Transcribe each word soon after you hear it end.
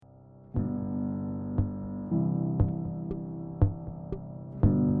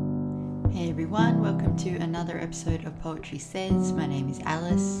everyone, welcome to another episode of Poetry Says. My name is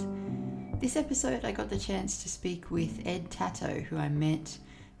Alice. This episode I got the chance to speak with Ed Tatto, who I met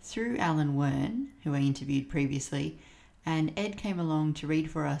through Alan Wern, who I interviewed previously, and Ed came along to read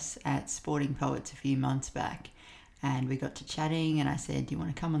for us at Sporting Poets a few months back, and we got to chatting and I said, do you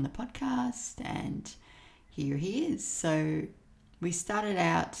want to come on the podcast? And here he is. So we started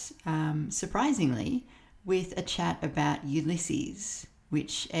out, surprisingly, with a chat about Ulysses,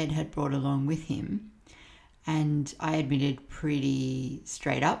 which Ed had brought along with him. And I admitted pretty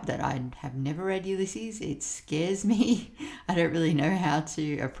straight up that I have never read Ulysses. It scares me. I don't really know how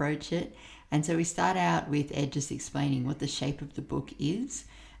to approach it. And so we start out with Ed just explaining what the shape of the book is,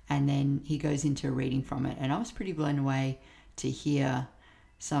 and then he goes into a reading from it. And I was pretty blown away to hear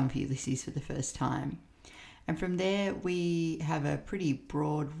some of Ulysses for the first time. And from there, we have a pretty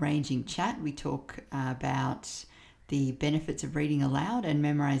broad-ranging chat. We talk about the benefits of reading aloud and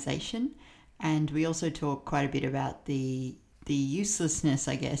memorization. And we also talk quite a bit about the uselessness,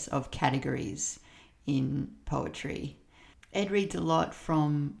 I guess, of categories in poetry. Ed reads a lot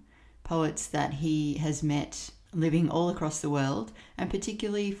from poets that he has met living all across the world, and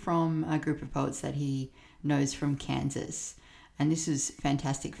particularly from a group of poets that he knows from Kansas. And this is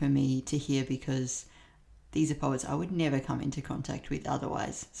fantastic for me to hear because these are poets I would never come into contact with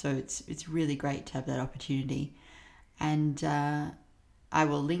otherwise. So it's really great to have that opportunity. And I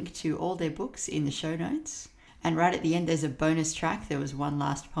will link to all their books in the show notes. And right at the end, there's a bonus track. There was one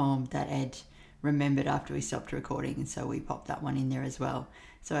last poem that Ed remembered after we stopped recording, and so we popped that one in there as well.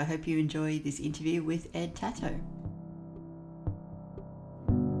 So I hope you enjoy this interview with Ed Tatto.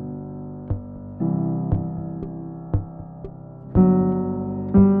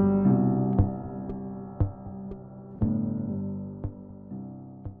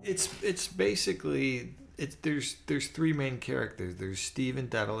 It's basically there's three main characters. There's Stephen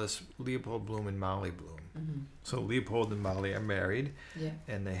Dedalus, Leopold Bloom, and Molly Bloom. Mm-hmm. So Leopold and Molly are married,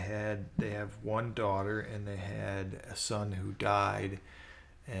 and they have one daughter, and they had a son who died,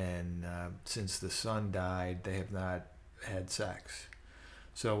 and since the son died, they have not had sex.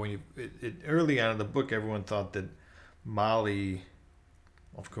 So when early on in the book, everyone thought that Molly,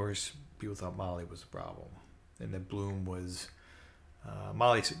 of course, people thought Molly was the problem, and that Bloom was.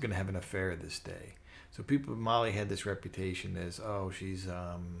 Molly's going to have an affair this day. So Molly had this reputation as,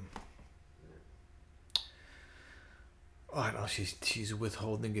 she's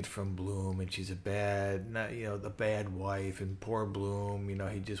withholding it from Bloom, and she's a bad wife, and poor Bloom,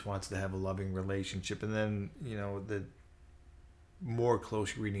 he just wants to have a loving relationship. And then, the more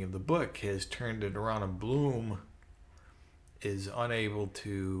close reading of the book has turned it around, and Bloom is unable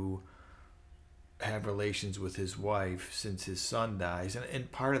to have relations with his wife since his son dies,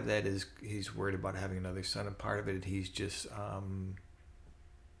 and part of that is he's worried about having another son, and part of it he's just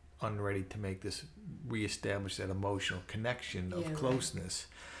unready to reestablish that emotional connection of closeness.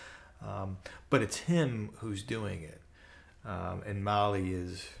 But it's him who's doing it, and Molly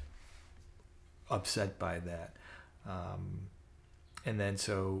is upset by that, and then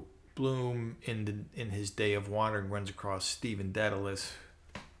so Bloom in his day of wandering runs across Stephen Dedalus,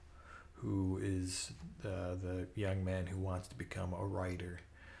 who is the young man who wants to become a writer.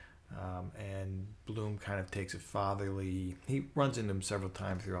 And Bloom kind of takes he runs into him several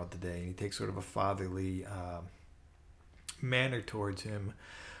times throughout the day, and he takes sort of a fatherly manner towards him,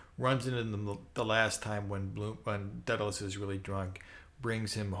 runs into him the last time when Dedalus is really drunk,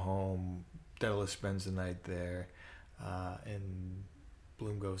 brings him home. Dedalus spends the night there, and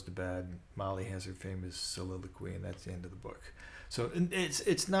Bloom goes to bed. Molly has her famous soliloquy, and that's the end of the book. So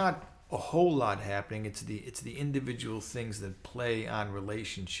it's not a whole lot happening. It's the individual things that play on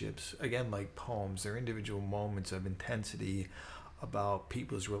relationships. Again, like poems, they're individual moments of intensity about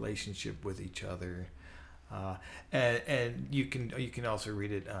people's relationship with each other, and you can also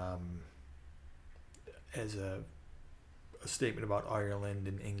read it as a statement about Ireland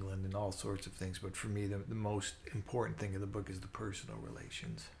and England and all sorts of things. But for me, the most important thing of the book is the personal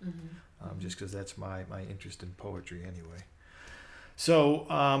relations, just because that's my interest in poetry anyway. So,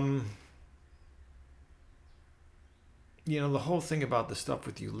 the whole thing about the stuff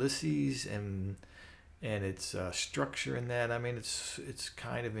with Ulysses and its structure in that, it's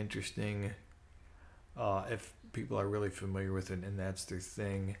kind of interesting if people are really familiar with it and that's their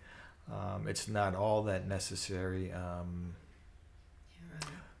thing. It's not all that necessary.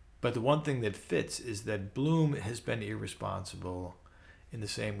 But the one thing that fits is that Bloom has been irresponsible in the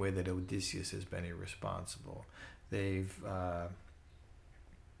same way that Odysseus has been irresponsible. They've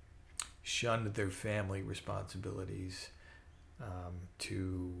shunned their family responsibilities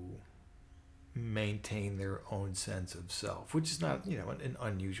to maintain their own sense of self, which is not, an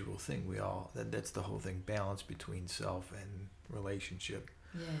unusual thing. That's the whole thing, balance between self and relationship.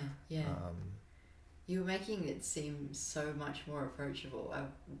 Yeah. You were making it seem so much more approachable. I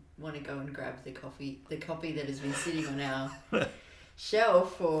want to go and grab the copy that has been sitting on our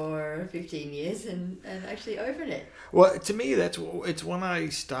shelf for 15 years and actually open it. Well, to me, it's when I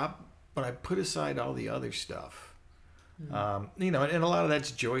put aside all the other stuff. And a lot of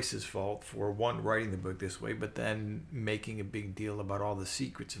that's Joyce's fault for one, writing the book this way, but then making a big deal about all the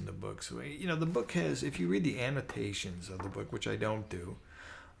secrets in the book. So, the book has, if you read the annotations of the book, which I don't do,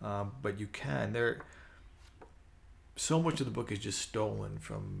 but you can, so much of the book is just stolen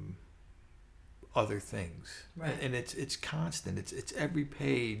from other things. Right. And it's constant. It's every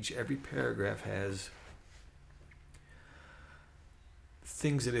page, every paragraph has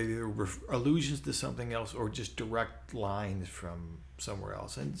things that are either allusions to something else or just direct lines from somewhere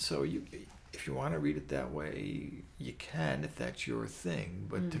else. And so if you want to read it that way, you can, if that's your thing.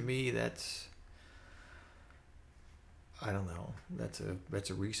 But to me, that's, I don't know, that's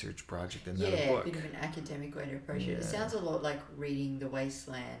a research project and not a book. Yeah, a bit of an academic way to approach it. It sounds a lot like reading The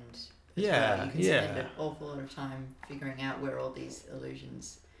Wasteland. Yeah, you can spend an awful lot of time figuring out where all these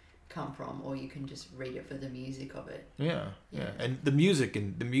allusions come from, or you can just read it for the music of it. Yeah. And the music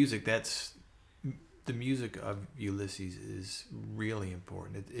that's the music of Ulysses is really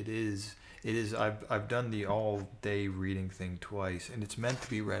important. It is I've done the all day reading thing twice, and it's meant to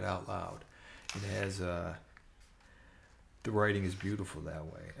be read out loud. It has the writing is beautiful that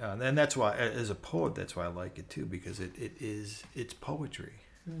way, and that's why, as a poet, that's why I like it too, because it's poetry.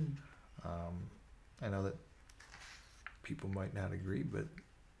 I know that people might not agree, but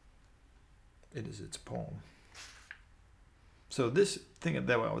it's a poem. So this thing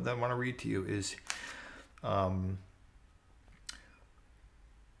that I want to read to you is, well,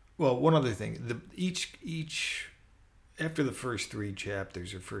 one other thing. Each after the first 3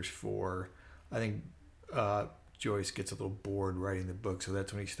 chapters or first 4, I think Joyce gets a little bored writing the book, so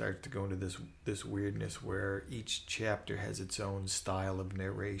that's when he starts to go into this weirdness where each chapter has its own style of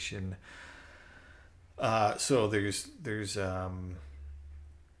narration. So there's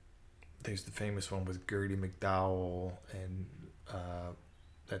the famous one with Gertie McDowell, and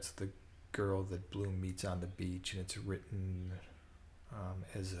that's the girl that Bloom meets on the beach, and it's written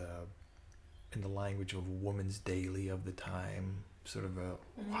as in the language of a woman's daily of the time, sort of a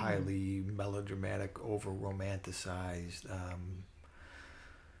highly melodramatic, over-romanticized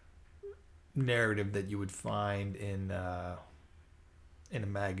narrative that you would find in a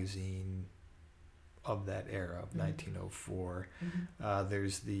magazine of that era of 1904.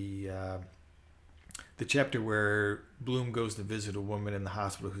 There's the chapter where Bloom goes to visit a woman in the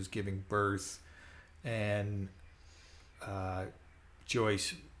hospital who's giving birth, and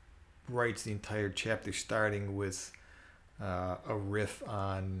Joyce writes the entire chapter starting with a riff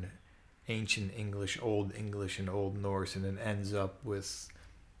on ancient English, Old English, and Old Norse, and then ends up with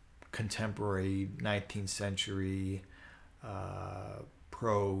contemporary 19th century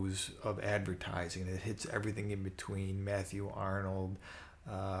prose of advertising. It hits everything in between: Matthew Arnold,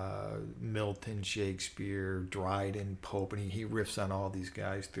 Milton, Shakespeare, Dryden, Pope, and he riffs on all these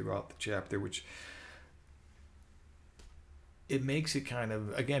guys throughout the chapter, which it makes it kind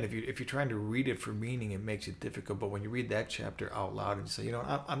of, again, if you're trying to read it for meaning, it makes it difficult. But when you read that chapter out loud and say,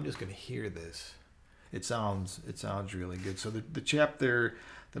 I'm just going to hear this, it sounds really good. So the chapter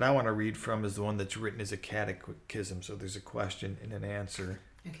that I want to read from is the one that's written as a catechism. So there's a question and an answer.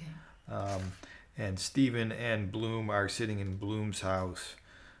 Okay. And Stephen and Bloom are sitting in Bloom's house,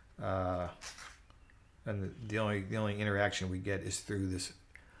 and the only interaction we get is through this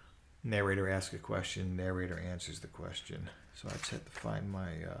narrator asks a question, narrator answers the question. So I just had to find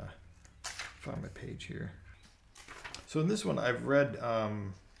my page here. So in this one, I've read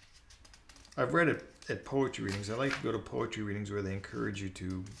it at poetry readings. I like to go to poetry readings where they encourage you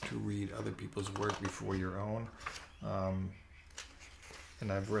to read other people's work before your own.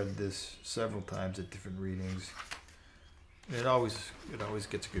 And I've read this several times at different readings. And it always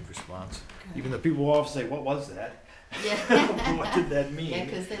gets a good response. Okay. Even though people will often say, "What was that?" Yeah. What did that mean? Yeah,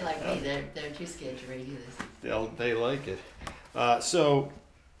 because they're like me. They're too scared to read this. They like it. So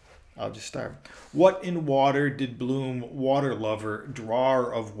I'll just start. What in water did Bloom, water lover,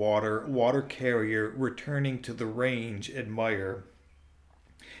 drawer of water, water carrier, returning to the range, admire?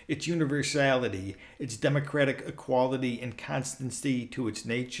 Its universality, its democratic equality and constancy to its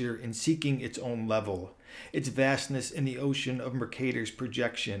nature in seeking its own level, its vastness in the ocean of Mercator's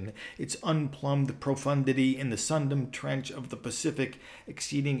projection, its unplumbed profundity in the Sundom trench of the Pacific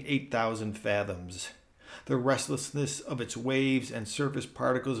exceeding 8,000 fathoms. the restlessness of its waves and surface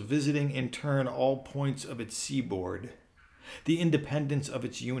particles visiting in turn all points of its seaboard, the independence of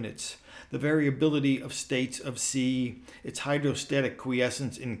its units, the variability of states of sea, its hydrostatic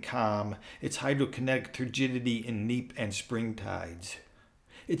quiescence in calm, its hydrokinetic turgidity in neap and spring tides,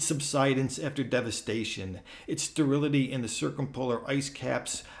 its subsidence after devastation, its sterility in the circumpolar ice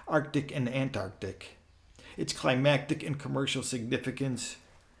caps, Arctic and Antarctic, its climactic and commercial significance,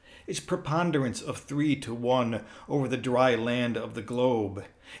 its preponderance of 3-1 over the dry land of the globe,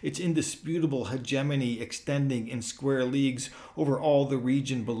 its indisputable hegemony extending in square leagues over all the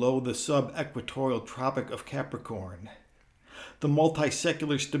region below the sub-equatorial Tropic of Capricorn, the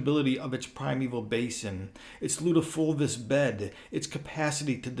multisecular stability of its primeval basin, its ludifulvous bed, its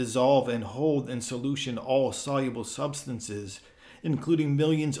capacity to dissolve and hold in solution all soluble substances, including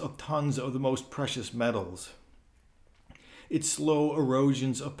millions of tons of the most precious metals, its slow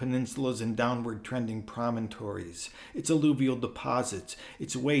erosions of peninsulas and downward trending promontories, its alluvial deposits,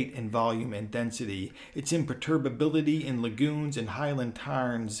 its weight and volume and density, its imperturbability in lagoons and highland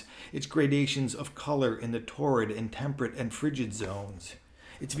tarns, its gradations of color in the torrid and temperate and frigid zones,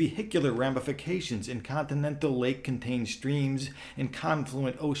 its vehicular ramifications in continental lake-contained streams and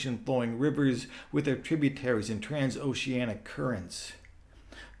confluent ocean-flowing rivers with their tributaries and transoceanic currents,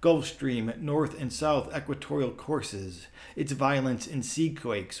 Gulf Stream, north and south equatorial courses, its violence in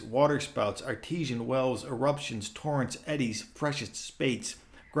seaquakes, waterspouts, artesian wells, eruptions, torrents, eddies, freshets, spates,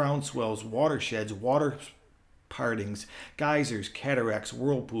 groundswells, watersheds, water partings, geysers, cataracts,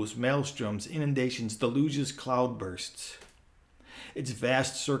 whirlpools, maelstroms, inundations, deluges, cloudbursts, its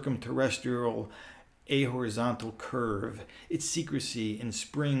vast circumterrestrial ahorizontal curve, its secrecy in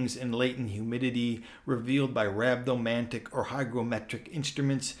springs and latent humidity revealed by rhabdomantic or hygrometric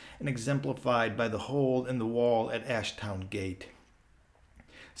instruments and exemplified by the hole in the wall at Ashtown Gate.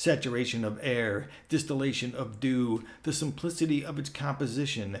 Saturation of air, distillation of dew, the simplicity of its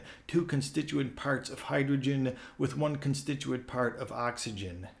composition, 2 constituent parts of hydrogen with 1 constituent part of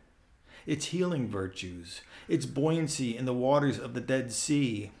oxygen. Its healing virtues, its buoyancy in the waters of the Dead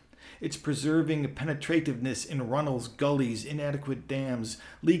Sea, its preserving penetrativeness in runnels, gullies, inadequate dams,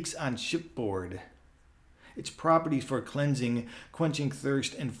 leaks on shipboard, its properties for cleansing, quenching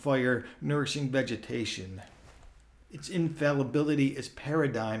thirst and fire, nourishing vegetation, its infallibility as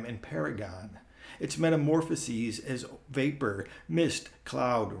paradigm and paragon, its metamorphoses as vapor, mist,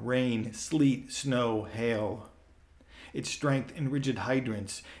 cloud, rain, sleet, snow, hail, its strength in rigid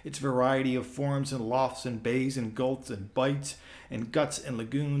hydrants, its variety of forms and lofts and bays and gulfs and bights and guts and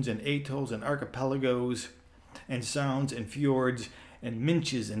lagoons and atolls and archipelagos and sounds and fjords and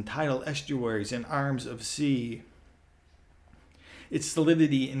minches and tidal estuaries and arms of sea, its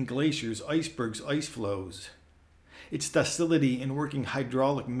solidity in glaciers, icebergs, ice flows, its docility in working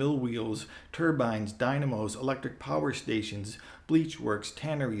hydraulic mill wheels, turbines, dynamos, electric power stations, bleach works,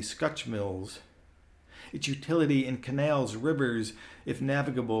 tanneries, scotch mills, its utility in canals, rivers, if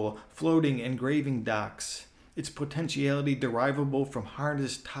navigable, floating and graving docks, its potentiality derivable from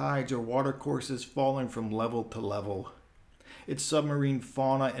harnessed tides or watercourses falling from level to level, its submarine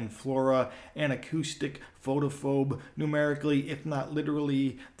fauna and flora, anacoustic, photophobe, numerically, if not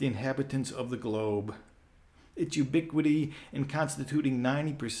literally, the inhabitants of the globe, its ubiquity in constituting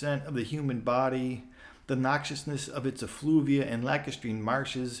 90% of the human body, the noxiousness of its effluvia and lacustrine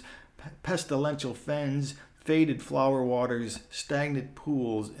marshes, pestilential fens, faded flower waters, stagnant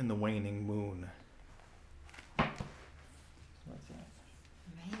pools in the waning moon.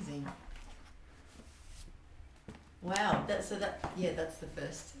 Amazing. Wow, that's the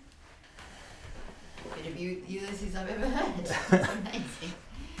first bit of Ulysses I've ever heard. That's amazing.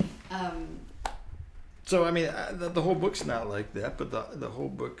 So I mean, the whole book's not like that, but the whole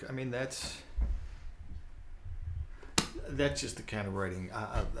book, I mean, that's just the kind of writing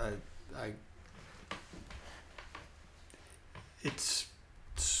it's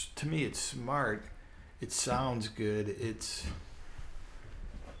to me, it's smart, it sounds good, it's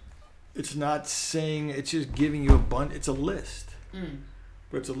not saying, it's just giving you it's a list,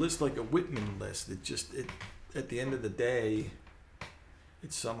 but it's a list like a Whitman list. At the end of the day,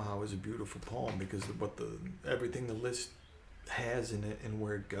 it somehow is a beautiful poem because of everything the list has in it and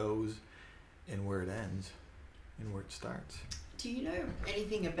where it goes and where it ends and where it starts. Do you know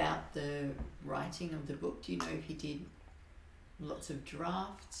anything about the writing of the book? Do you know if he did lots of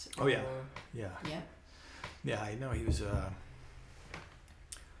drafts? Oh, yeah. Yeah, I know he was a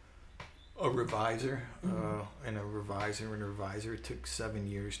reviser, and a reviser. It took 7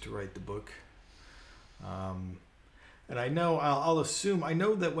 years to write the book. And I know, I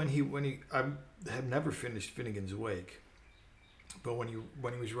know that when he I have never finished Finnegan's Wake. But when he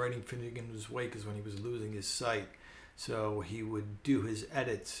was writing Finnegan's Wake is when he was losing his sight, so he would do his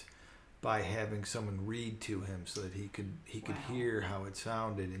edits by having someone read to him so that he could hear how it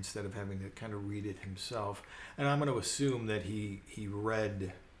sounded instead of having to kind of read it himself. And I'm going to assume that he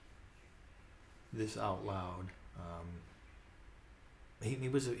read this out loud. He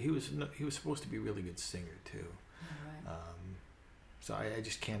was supposed to be a really good singer too. Right. So I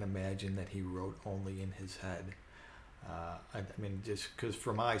just can't imagine that he wrote only in his head. I mean, just because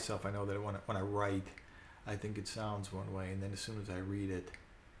for myself, I know that when I write, I think it sounds one way, and then as soon as I read it,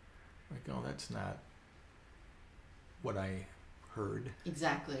 I'm like, oh, that's not what I heard.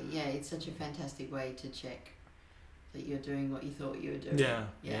 Exactly. Yeah, it's such a fantastic way to check that you're doing what you thought you were doing. Yeah.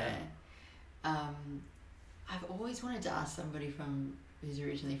 I've always wanted to ask somebody who's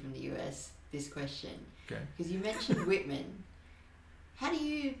originally from the US this question. Okay. Because you mentioned Whitman. How do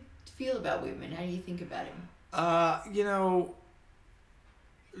you feel about Whitman? How do you think about him?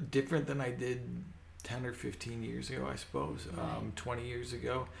 Different than I did 10 or 15 years ago, I suppose. Right. 20 years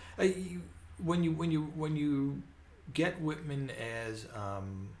ago. When you get Whitman as a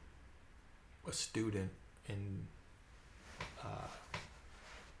student in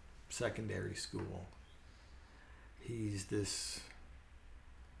secondary school, he's this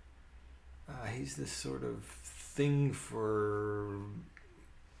sort of thing for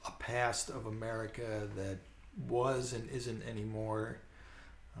a past of America that was and isn't anymore.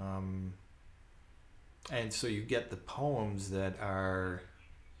 And so you get the poems that are,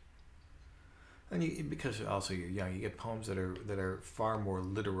 and because also you're young, you get poems that are far more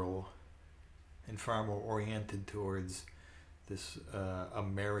literal and far more oriented towards this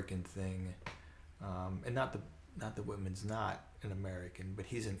American thing, and not that Whitman's not an American, but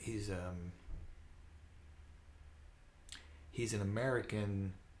he's an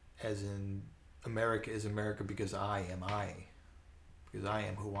American, as in America is America because I am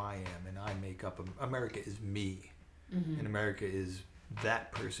who I am, and I make up. America is me, and America is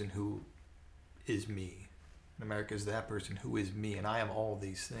that person who is me. And America is that person who is me, and I am all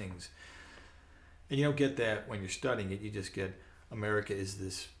these things. And you don't get that when you're studying it. You just get America is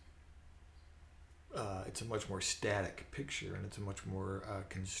this. It's a much more static picture, and it's a much more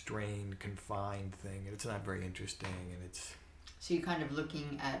constrained, confined thing, and it's not very interesting, and it's. So you're kind of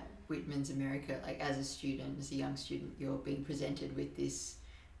looking at Whitman's America, like as a student, as a young student, you're being presented with this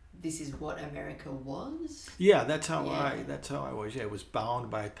is what America was? Yeah, that's how I was. Yeah, it was bound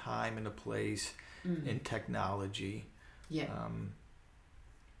by a time and a place and technology. Yeah.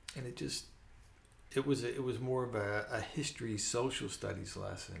 And it was more of a history, social studies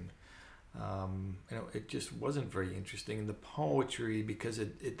lesson. It just wasn't very interesting. And the poetry, because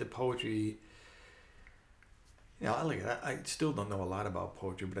the poetry. I still don't know a lot about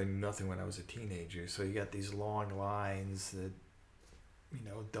poetry, but I knew nothing when I was a teenager. So you got these long lines that,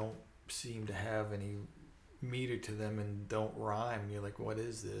 don't seem to have any meter to them and don't rhyme. And you're like, what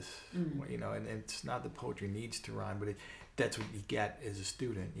is this? And it's not that poetry needs to rhyme, but that's what you get as a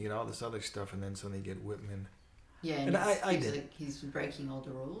student. You get all this other stuff, and then suddenly you get Whitman. Yeah, and I did. Like he's breaking all the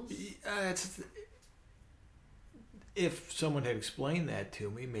rules. If someone had explained that to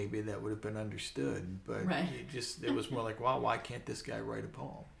me, maybe that would have been understood. But right. it was more like, wow, why can't this guy write a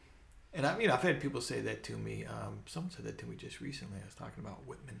poem? And I've had people say that to me. Someone said that to me just recently. I was talking about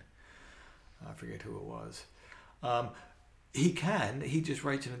Whitman. I forget who it was. He can. He just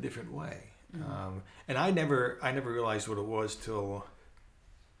writes in a different way. And I never realized what it was till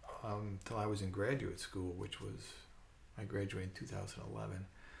I was in graduate school, which was I graduated in 2011.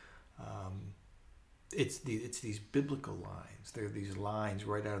 It's these biblical lines. They're these lines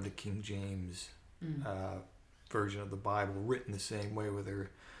right out of the King James version of the Bible, written the same way, with their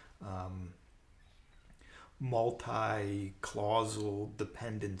multi-clausal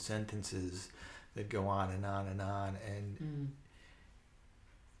dependent sentences that go on and on and on. And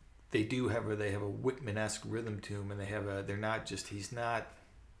they have a Whitman-esque rhythm to them, and they're not just, he's not.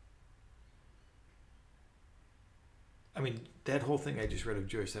 I mean, that whole thing I just read of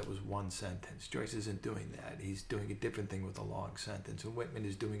Joyce, that was one sentence. Joyce isn't doing that. He's doing a different thing with a long sentence. And Whitman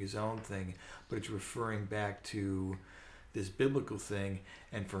is doing his own thing, but it's referring back to this biblical thing.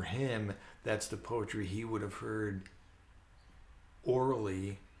 And for him, that's the poetry he would have heard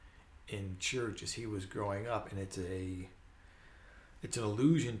orally in church as he was growing up. And it's an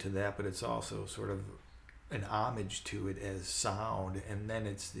allusion to that, but it's also sort of an homage to it as sound. And then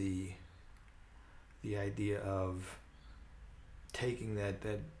it's the idea of taking that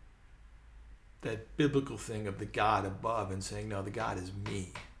biblical thing of the God above and saying, no, the God is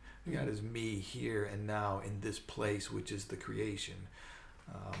me. The God is me here and now in this place, which is the creation.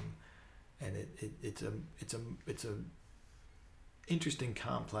 And it's a interesting,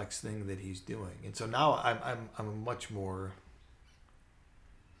 complex thing that he's doing. And so now I'm much more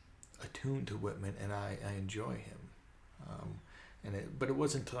attuned to Whitman, and I enjoy him. But it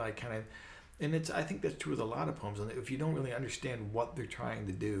wasn't until I kind of, and I think that's true with a lot of poems. And if you don't really understand what they're trying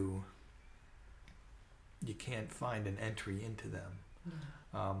to do, you can't find an entry into them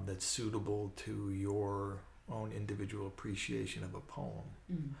that's suitable to your own individual appreciation of a poem.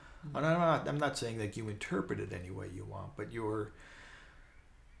 Mm-hmm. And I'm not saying that you interpret it any way you want, but your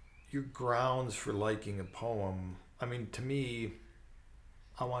grounds for liking a poem. I mean, to me,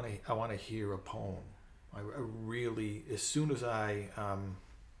 I want to hear a poem. I really, as soon as I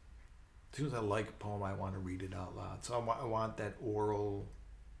like a poem, I want to read it out loud. So I want that oral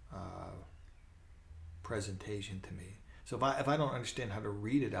presentation to me. So if I don't understand how to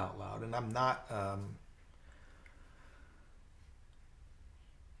read it out loud, and I'm not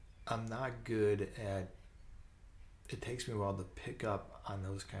good at, it takes me a while to pick up on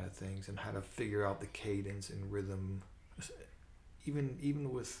those kind of things and how to figure out the cadence and rhythm.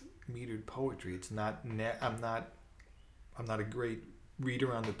 Even with metered poetry, it's not. I'm not a great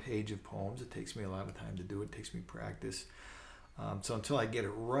reader on the page of poems. It takes me a lot of time to do it. It takes me practice. So until I get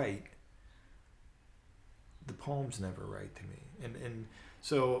it right, the poem's never right to me. And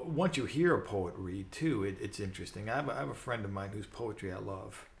so once you hear a poet read too, it's interesting. I have a friend of mine whose poetry I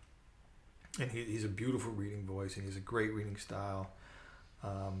love, and he's a beautiful reading voice, and he's a great reading style.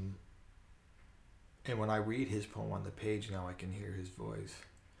 And when I read his poem on the page now, I can hear his voice.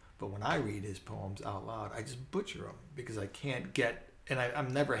 But when I read his poems out loud, I just butcher them because I can't get, and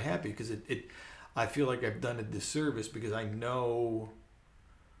I'm never happy because I feel like I've done a disservice because I know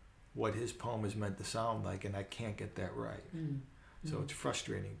what his poem is meant to sound like, and I can't get that right. So it's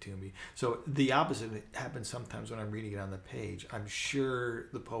frustrating to me. So the opposite happens sometimes when I'm reading it on the page. I'm sure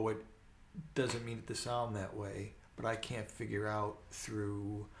the poet doesn't mean it to sound that way, but I can't figure out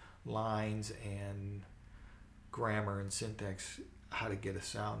through lines and grammar and syntax how to get a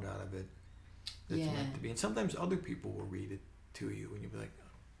sound out of it that's meant to be. And sometimes other people will read it to you and you'll be like,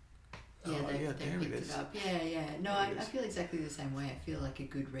 they picked it up. No, I feel exactly the same way. I feel like a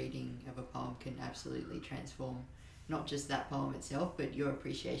good reading of a poem can absolutely transform not just that poem itself, but your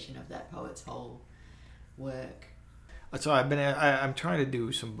appreciation of that poet's whole work. So I'm trying to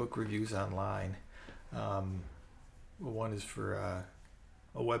do some book reviews online. One is for a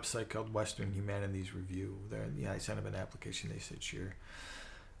website called Western Humanities Review. I sent them an application. They said sure.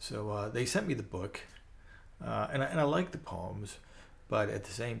 So they sent me the book, and I like the poems, but at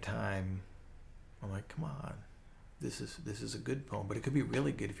the same time, I'm like, come on, this is a good poem, but it could be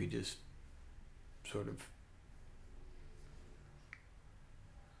really good if you just sort of,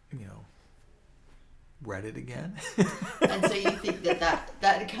 read it again. And so you think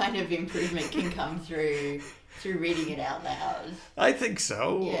that kind of improvement can come through reading it out loud? I think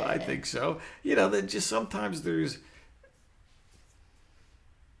so. Yeah. I think so. That just sometimes there's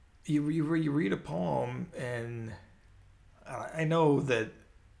you read a poem, and I know that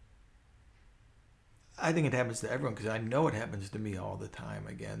I think it happens to everyone because I know it happens to me all the time.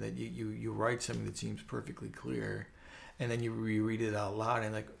 Again, that you write something that seems perfectly clear, and then you reread it out loud,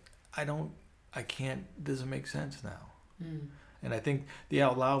 and I can't, doesn't make sense now. And I think the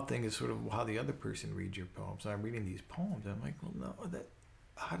out loud thing is sort of how the other person reads your poems. So I'm reading these poems, and I'm like, well, no,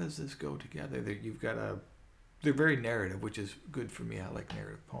 how does this go together? They're very narrative, which is good for me. I like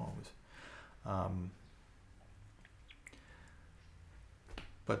narrative poems.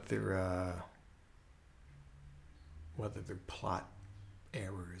 But they're, whether they're plot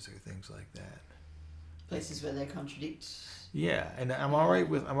errors or things like that. Places where they contradict. Yeah, and I'm all right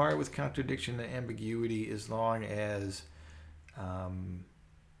with contradiction and ambiguity as long as I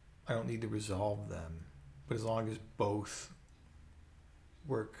don't need to resolve them, but as long as both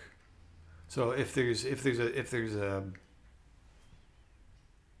work. So if there's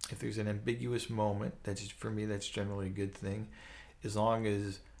an ambiguous moment, for me that's generally a good thing, as long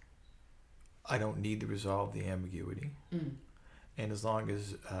as I don't need to resolve the ambiguity. And as long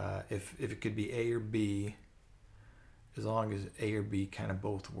as if it could be A or B, as long as A or B kind of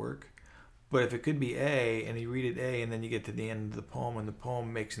both work. But if it could be A and you read it A and then you get to the end of the poem and the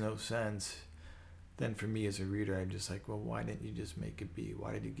poem makes no sense, then for me as a reader, I'm just like, well, why didn't you just make it B?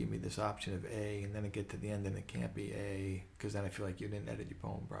 Why did you give me this option of A and then it get to the end and it can't be A? Because then I feel like you didn't edit your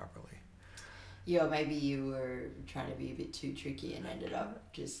poem properly. Yeah, maybe you were trying to be a bit too tricky and ended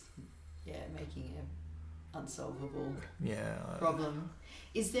up just making an unsolvable problem.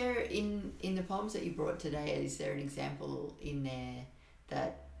 Is there in the poems that you brought today, is there an example in there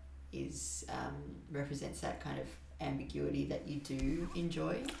that is represents that kind of ambiguity that you do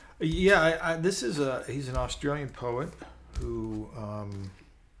enjoy? Yeah, he's an Australian poet, who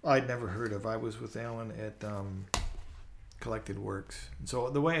I'd never heard of. I was with Alan at Collected Works. And so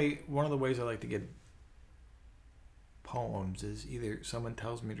one of the ways I like to get poems is either someone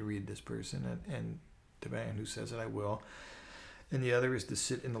tells me to read this person and the man who says that I will, and the other is to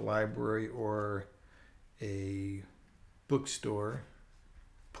sit in the library or a bookstore,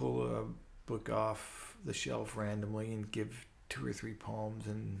 pull a book off the shelf randomly and give 2 or 3 poems,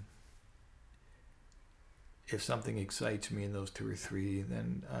 and if something excites me in those 2 or 3,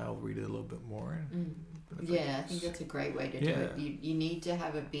 then I'll read it a little bit more. Yeah, I think that's a great way to do it. You need to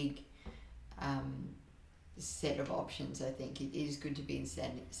have a big set of options. I think it is good to be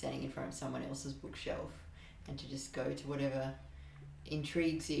standing in front of someone else's bookshelf and to just go to whatever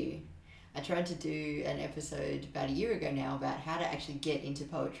intrigues you. I tried to do an episode about a year ago now about how to actually get into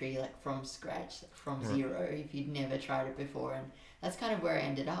poetry, like from scratch, like from zero, if you'd never tried it before, and that's kind of where I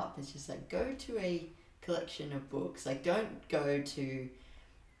ended up. It's just like, go to a collection of books. Like, don't go to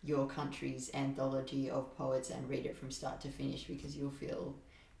your country's anthology of poets and read it from start to finish, because you'll feel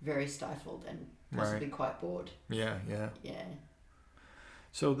very stifled and possibly quite bored. Yeah.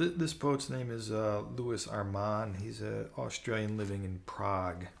 So this poet's name is Louis Armand. He's an Australian living in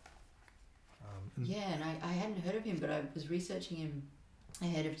Prague. And I hadn't heard of him, but I was researching him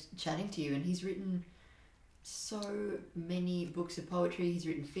ahead of chatting to you, and he's written so many books of poetry. He's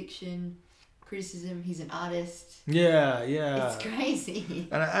written fiction, criticism. He's an artist. Yeah. It's crazy.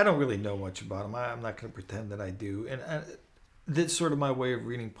 And I don't really know much about him. I'm not going to pretend that I do. And that's sort of my way of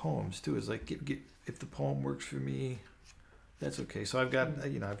reading poems too. Is like, if the poem works for me, that's okay. So I've got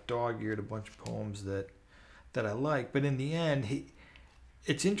I've dog-eared a bunch of poems that I like. But in the end,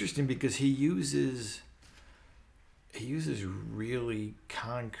 it's interesting because he uses really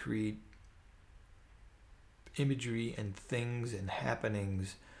concrete imagery and things and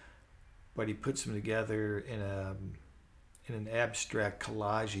happenings, but he puts them together in an abstract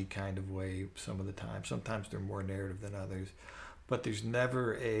collage-y kind of way some of the time. Sometimes they're more narrative than others, but there's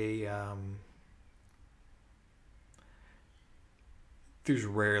never there's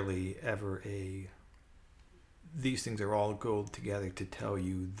rarely ever these things are all go together to tell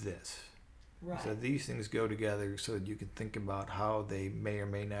you this. Right. So these things go together so that you can think about how they may or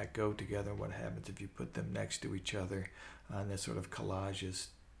may not go together, and what happens if you put them next to each other in this sort of collageist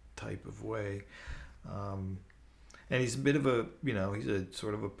type of way. And he's a bit of he's a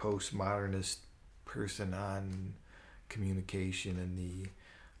sort of a postmodernist person on communication and the,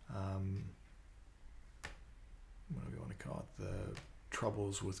 what do we want to call it, the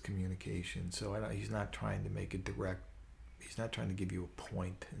troubles with communication. So he's not trying to make it direct. He's not trying to give you a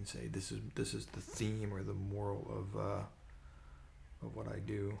point and say this is the theme or the moral of what I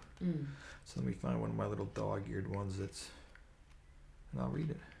do. So let me find one of my little dog-eared ones and I'll read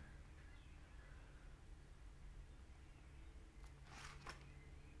it.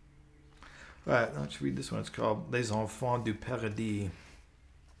 All right, let's read this one. It's called Les Enfants du Paradis,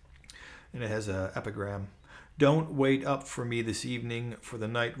 and it has an epigram. Don't wait up for me this evening, for the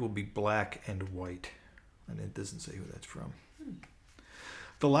night will be black and white. And it doesn't say who that's from.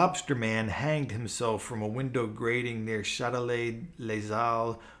 The lobster man hanged himself from a window grating near Châtelet les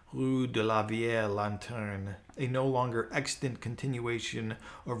Halles, Rue de la Vieille Lanterne, a no longer extant continuation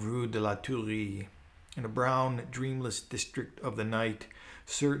of Rue de la Tuilerie. In a brown, dreamless district of the night,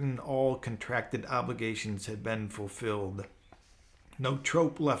 certain all-contracted obligations had been fulfilled. No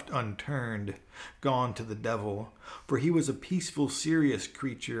trope left unturned, gone to the devil, for he was a peaceful, serious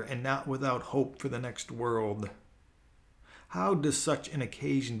creature, and not without hope for the next world. How does such an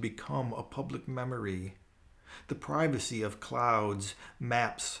occasion become a public memory? The privacy of clouds,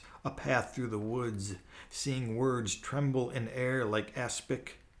 maps, a path through the woods, seeing words tremble in air like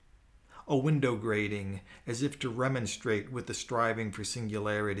aspic. A window grating, as if to remonstrate with the striving for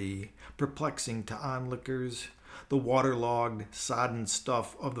singularity, perplexing to onlookers, the waterlogged, sodden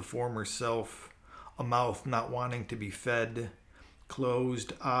stuff of the former self, a mouth not wanting to be fed,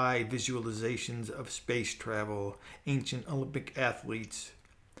 closed eye visualizations of space travel, ancient Olympic athletes,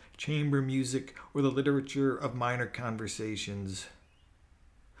 chamber music, or the literature of minor conversations.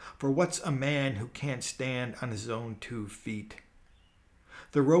 For what's a man who can't stand on his own 2 feet?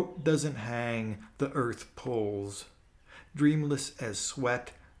 The rope doesn't hang, the earth pulls. Dreamless as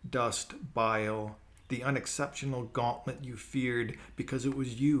sweat, dust, bile, the unexceptional gauntlet you feared because it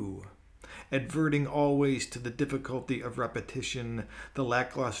was you, adverting always to the difficulty of repetition, the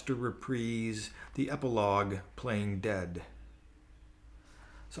lackluster reprise, the epilogue playing dead.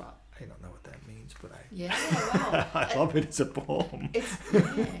 So I don't know what that means, but wow. I love it as a poem.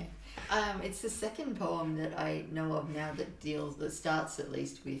 It's the second poem that I know of now that starts at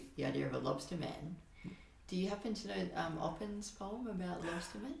least with the idea of a lobster man. Do you happen to know Oppen's poem about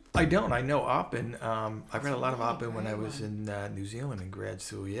lobstermen? I don't. I know Oppen. I read a lot of Oppen when I was in New Zealand in grad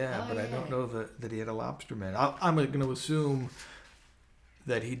school. Yeah, but I don't know that he had a lobsterman. I'm going to assume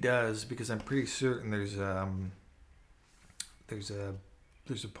that he does because I'm pretty certain there's a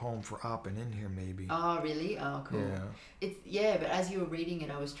poem for Oppen in here maybe. Oh, really? Oh, cool. Yeah. But as you were reading it,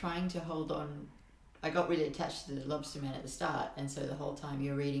 I was trying to hold on. I got really attached to the lobsterman at the start, and so the whole time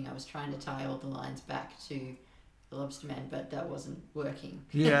you were reading, I was trying to tie all the lines back to the lobsterman, but that wasn't working.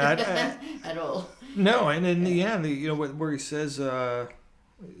 Yeah, at all. No, and in the end, where he says,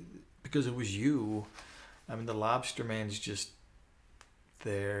 because it was you. I mean, the lobsterman's just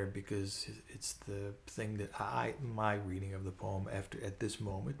there because it's the thing that my reading of the poem at this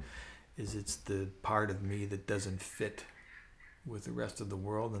moment is it's the part of me that doesn't fit with the rest of the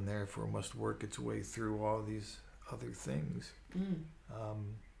world and therefore must work its way through all these other things,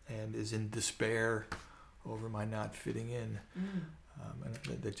 and is in despair over my not fitting in,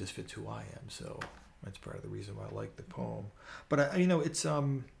 and that just fits who I am. So that's part of the reason why I like the poem. But it's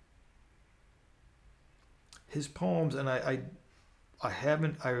his poems, and I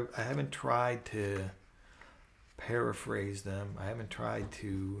haven't tried to paraphrase them. I haven't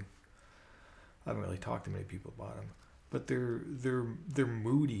really talked to many people about them. But they're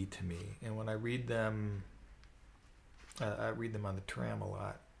moody to me, and when I read them, I read them on the tram a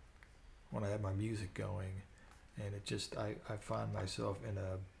lot when I have my music going, and it just I find myself in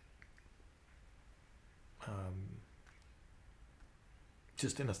a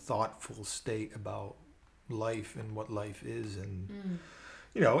just in a thoughtful state about life and what life is, and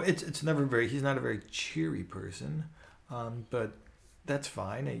it's never he's not a very cheery person, but that's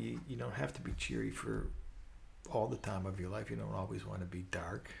fine. You don't have to be cheery for all the time of your life. You don't always want to be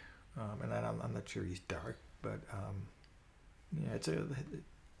dark, and I'm not sure he's dark, but it's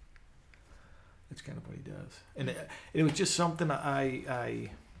kind of what he does, and it was just something I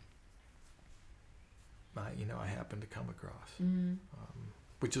happened to come across,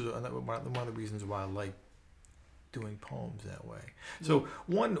 which is one of the reasons why I like doing poems that way. So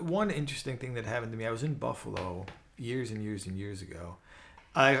one interesting thing that happened to me, I was in Buffalo years and years and years ago.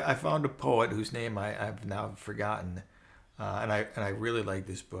 I found a poet whose name I've now forgotten, and I really liked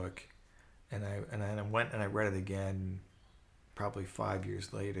this book, and I went and I read it again, probably 5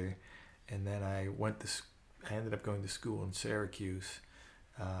 years later, and then I ended up going to school in Syracuse,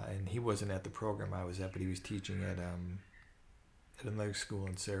 and he wasn't at the program I was at, but he was teaching at another school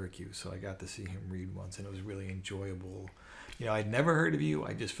in Syracuse, so I got to see him read once, and it was really enjoyable. I'd never heard of you.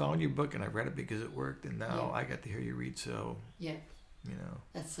 I just found your book and I read it because it worked, and now I got to hear you read. So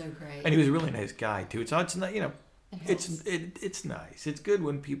that's so great. And he was a really nice guy too. It's not, it's nice. It's good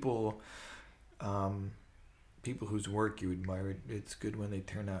when people whose work you admire. It's good when they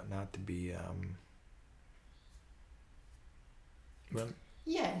turn out not to be. I would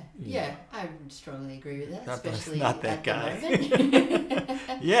strongly agree with that, especially not that at guy. The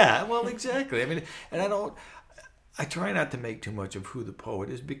moment. Yeah, well, exactly. I mean, and I try not to make too much of who the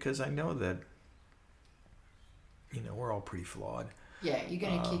poet is because I know that, we're all pretty flawed. Yeah, you're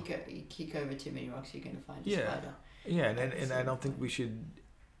going to kick over too many rocks, you're going to find a spider. Yeah, and I don't think we should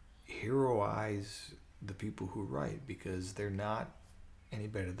heroize the people who write because they're not any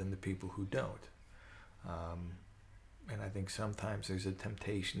better than the people who don't. And I think sometimes there's a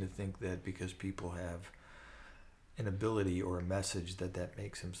temptation to think that because people have an ability or a message that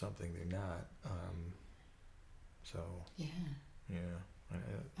makes them something they're not.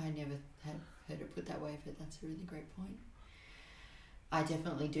 I never had heard it put that way, but that's a really great point. I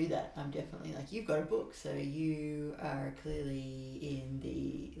definitely do that. I'm definitely like, you've got a book, so you are clearly in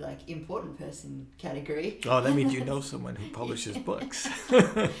the important person category. Oh, that means you know someone who publishes books.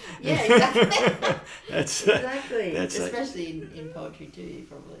 Yeah, exactly. Exactly. Especially in poetry too,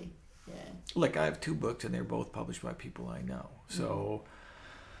 probably. Yeah. Look, I have 2 books, and they're both published by people I know. So,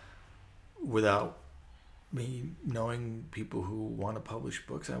 without me knowing people who want to publish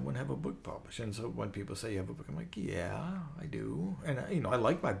books, I wouldn't have a book published. And so when people say you have a book, I'm like, yeah, I do. And I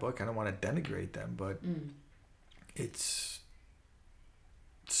like my book. I don't want to denigrate them, but it's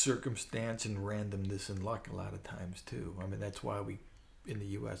circumstance and randomness and luck a lot of times too. I mean, that's why in the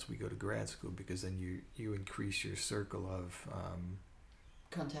U.S. we go to grad school, because then you increase your circle of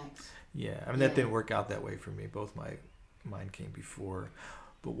contacts. Yeah, I mean that didn't work out that way for me. Both mine came before.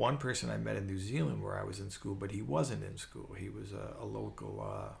 But one person I met in New Zealand where I was in school, but he wasn't in school. He was a local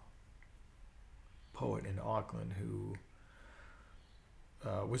poet in Auckland who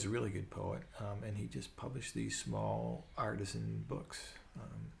was a really good poet, and he just published these small artisan books.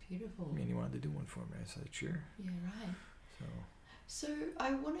 Beautiful. And he wanted to do one for me. I said, sure. Yeah, right. So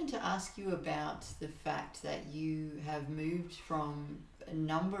I wanted to ask you about the fact that you have moved from a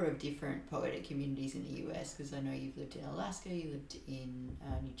number of different poetic communities in the US, because I know you've lived in Alaska, you lived in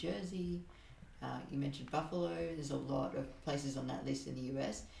New Jersey, you mentioned Buffalo. There's a lot of places on that list in the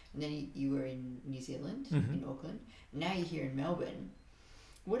US. And then you were in New Zealand, in Auckland. Now you're here in Melbourne.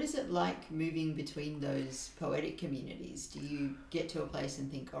 What is it like moving between those poetic communities? Do you get to a place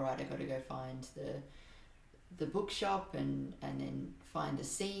and think, all right, I've got to go find the bookshop and then find the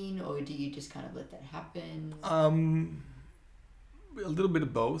scene, or do you just kind of let that happen? A little bit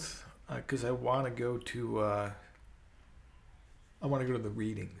of both, because I want to go to the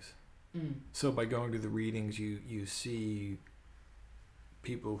readings. So by going to the readings, you see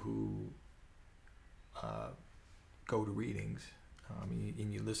people who go to readings,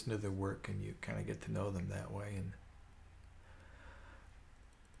 and you listen to their work, and you kind of get to know them that way. And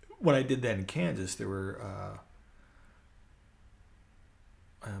when I did that in Kansas, there were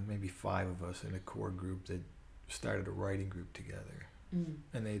maybe 5 of us in a core group that started a writing group together,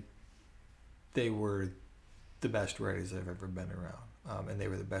 and they were the best writers I've ever been around, and they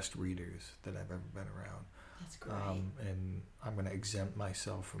were the best readers that I've ever been around. That's great. And I'm going to exempt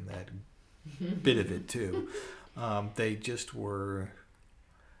myself from that bit of it too. They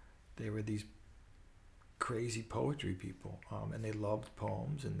were these crazy poetry people, and they loved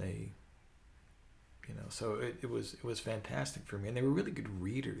poems, and so it was fantastic for me, and they were really good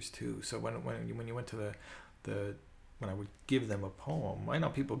readers too. So when you went to when I would give them a poem, I know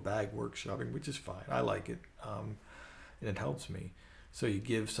people bag workshopping, which is fine. I like it, and it helps me. So you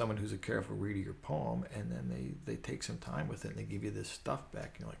give someone who's a careful reader your poem, and then they take some time with it, and they give you this stuff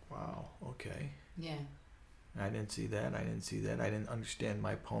back, and you're like, wow, okay. Yeah. I didn't see that. I didn't understand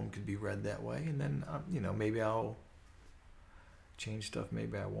my poem could be read that way. And then, maybe I'll change stuff,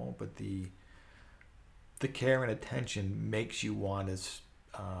 maybe I won't. But the care and attention makes you want to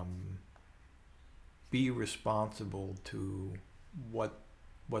be responsible to what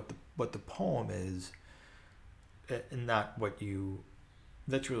the poem is, and not what you.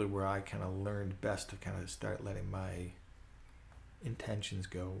 That's really where I kind of learned best to kind of start letting my intentions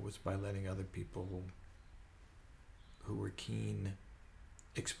go, was by letting other people who were keen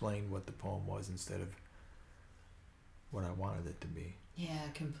explain what the poem was instead of what I wanted it to be. Yeah,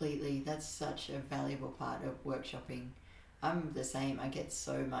 completely. That's such a valuable part of workshopping. I'm the same. I get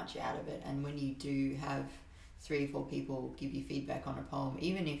so much out of it. And when you do have 3 or 4 people give you feedback on a poem,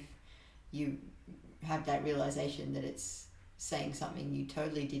 even if you have that realization that it's saying something you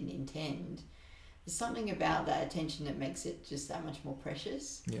totally didn't intend, there's something about that attention that makes it just that much more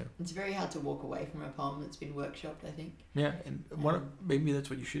precious. Yeah. It's very hard to walk away from a poem that's been workshopped, I think. Yeah, and maybe that's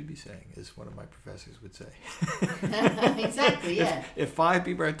what you should be saying, is one of my professors would say. Exactly, yeah. If 5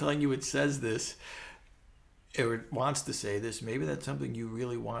 people are telling you it says this, it wants to say this, maybe that's something you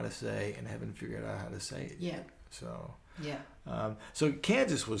really want to say and haven't figured out how to say it. Yeah. So. Yeah. So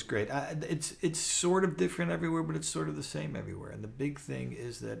Kansas was great. It's sort of different everywhere, but it's sort of the same everywhere. And the big thing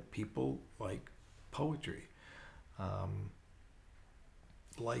is that people like poetry,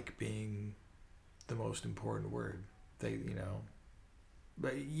 like being the most important word.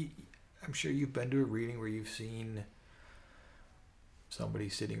 But I'm sure you've been to a reading where you've seen somebody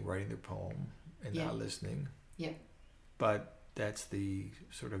sitting writing their poem and not listening. Yeah. But that's the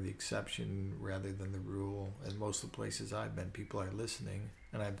sort of the exception rather than the rule. And most of the places I've been, people are listening.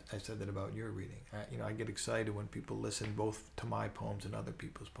 And I said that about your reading. I get excited when people listen both to my poems and other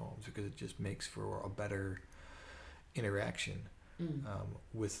people's poems, because it just makes for a better interaction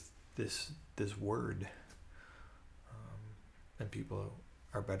with this word. And people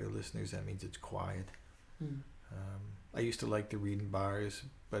are better listeners. That means it's quiet. I used to like to read in bars,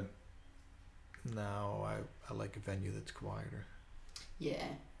 but now I like a venue that's quieter. Yeah,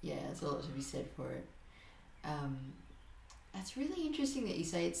 there's a lot to be said for it. That's really interesting that you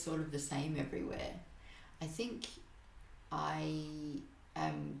say it's sort of the same everywhere. I think I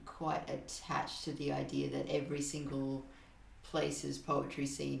am quite attached to the idea that every single place's poetry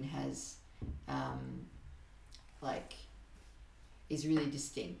scene has is really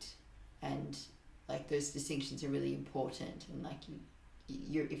distinct, and those distinctions are really important. And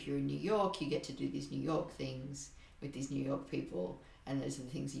if you're in New York, you get to do these New York things with these New York people, and those are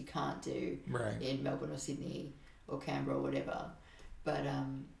the things you can't do in Melbourne or Sydney or Canberra or whatever. But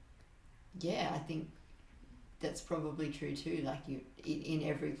I think that's probably true too. In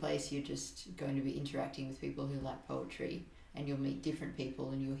every place, you're just going to be interacting with people who like poetry, and you'll meet different people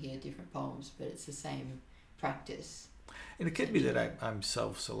and you'll hear different poems, but it's the same practice. And it could be that I'm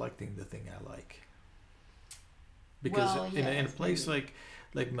self-selecting the thing I like. Because in a place like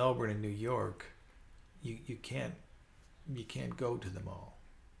Melbourne and New York, you can't you can't go to them all.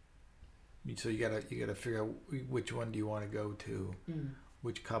 So you gotta figure out which one do you want to go to,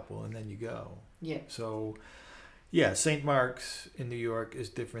 which couple, and then you go. Yeah. So, St. Mark's in New York is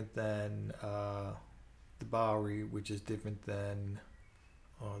different than the Bowery, which is different than.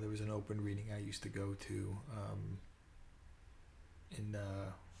 Oh, there was an open reading I used to go to.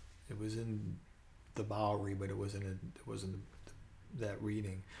 It was in the Bowery, but it wasn't that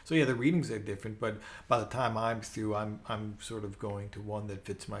reading. So the readings are different, but by the time I'm through, I'm sort of going to one that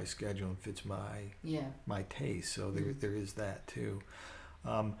fits my schedule and fits my taste. So there is that too,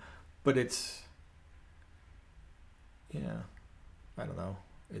 but it's I don't know.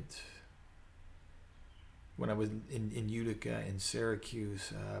 It's when I was in Utica and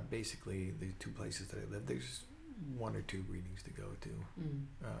Syracuse, basically the two places that I lived, there's one or two readings to go to,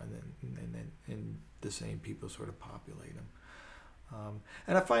 and then the same people sort of populate them.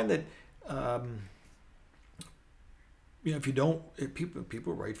 And I find that if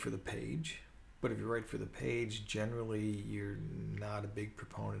people write for the page, but if you write for the page, generally you're not a big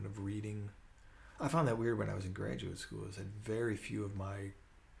proponent of reading. I found that weird when I was in graduate school. Is that very few of my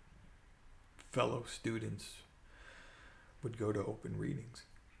fellow students would go to open readings.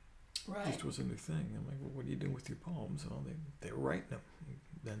 Right. It just wasn't their thing. I'm like, well, what are you doing with your poems? Well, they were writing them.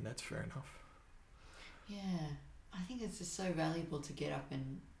 Then that's fair enough. Yeah. I think it's just so valuable to get up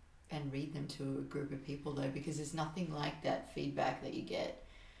and read them to a group of people, though, because there's nothing like that feedback that you get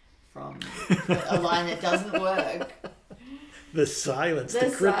from a line that doesn't work. The silence,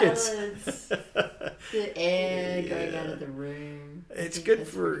 the crickets. Silence, the air going out of the room. It's good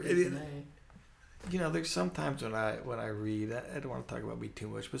for... there's sometimes when I read, I don't want to talk about me too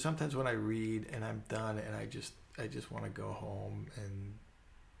much, but sometimes when I read and I'm done and I just want to go home and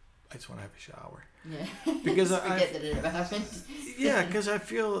I just want to have a shower. Yeah. Because forget that it ever happened. Yeah, because I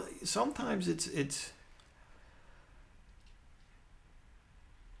feel sometimes it's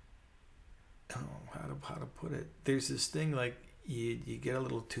how to put it. There's this thing like you get a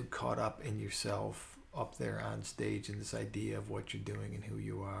little too caught up in yourself up there on stage and this idea of what you're doing and who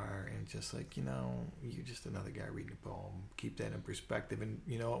you are, and just like, you're just another guy reading a poem. Keep that in perspective. And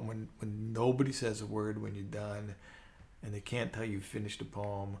when nobody says a word when you're done, and they can't tell you finished a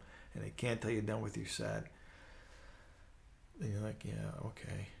poem, and they can't tell you're done with your set, then you're like, yeah,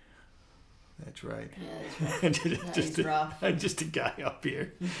 okay, that's right. Yeah, that's right. I'm just a guy up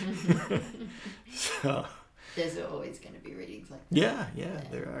here. So there's always going to be readings like that. Yeah,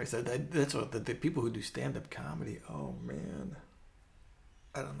 there are. So that's what the people who do stand-up comedy, oh man,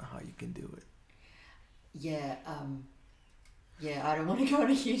 I don't know how you can do it. Yeah, I don't want to go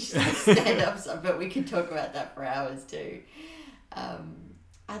on a huge stand-up, but we can talk about that for hours too.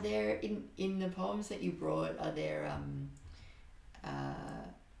 Are there, in the poems that you brought, are there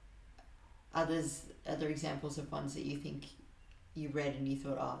other examples of ones that you think you read and you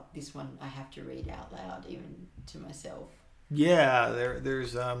thought, oh, this one I have to read out loud, even to myself? Yeah,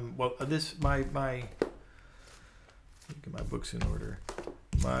 there's my get my books in order.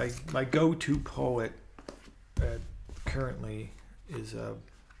 My go-to poet currently is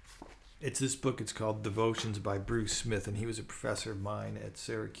it's this book. It's called Devotions by Bruce Smith, and he was a professor of mine at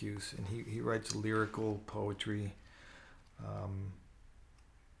Syracuse, and he writes lyrical poetry,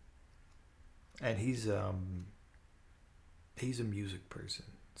 and he's a music person.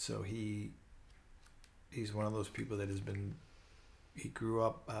 So he's one of those people that he grew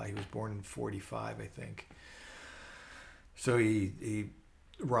up, he was born in 1945, I think. So he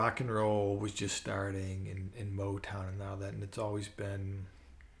rock and roll was just starting in Motown and all that, and it's always been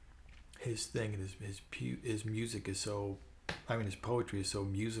his thing, and his music is so, his poetry is so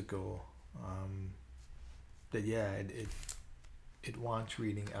musical, that it wants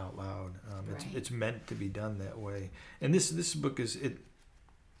reading out loud. Right. It's meant to be done that way. And this book it's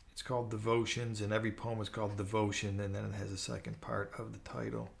called Devotions, and every poem is called Devotion, and then it has a second part of the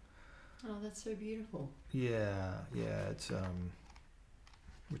title. Oh, that's so beautiful. Yeah, it's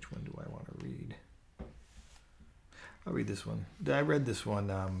which one do I want to read? I'll read this one. I read this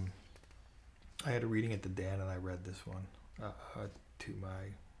one. I had a reading at the Dan, and I read this one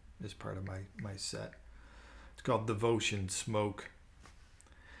as part of my set. It's called Devotion Smoke.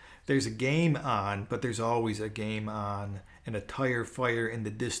 There's a game on, but there's always a game on, and a tire fire in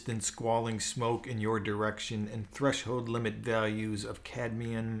the distance, squalling smoke in your direction, and threshold limit values of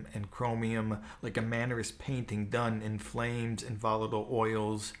cadmium and chromium, like a Mannerist painting done in flames and volatile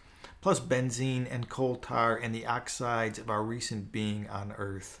oils, plus benzene and coal tar and the oxides of our recent being on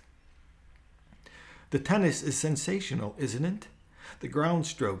Earth. The tennis is sensational, isn't it? The ground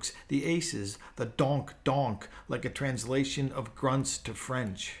strokes, the aces, the donk, like a translation of grunts to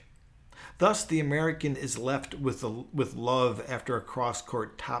French. Thus, the American is left with love after a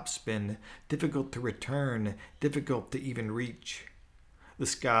cross-court topspin, difficult to return, difficult to even reach. The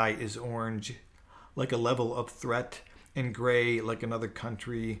sky is orange, like a level of threat, and gray like another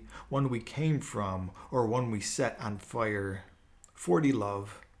country, one we came from or one we set on fire. 40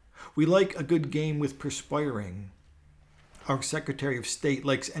 love. We like a good game with perspiring. Our Secretary of State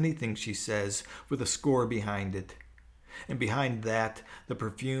likes anything she says with a score behind it. And behind that, the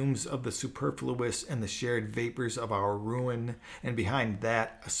perfumes of the superfluous and the shared vapors of our ruin. And behind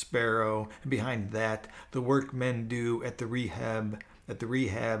that, a sparrow. And behind that, the work men do at the rehab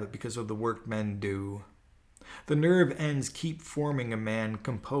because of the work men do. The nerve ends keep forming a man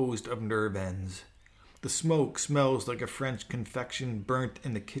composed of nerve ends. The smoke smells like a French confection burnt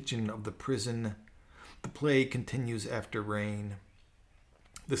in the kitchen of the prison. The play continues after rain.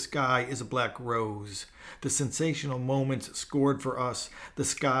 The sky is a black rose. The sensational moments scored for us, the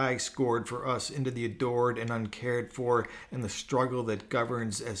sky scored for us into the adored and uncared for, and the struggle that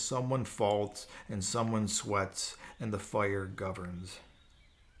governs as someone falls and someone sweats, and the fire governs.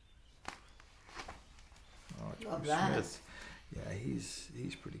 Oh, Love that. Smith. Yeah,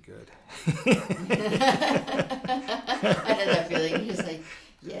 he's pretty good. I know that feeling. You're just like,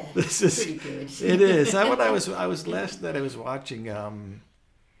 yeah, this is pretty good. It is. I was last night I was watching an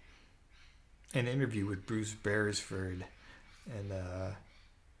interview with Bruce Beresford, and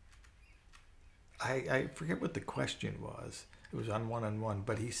I forget what the question was. It was on One,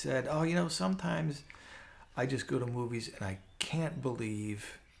 but he said, "Oh, sometimes I just go to movies and I can't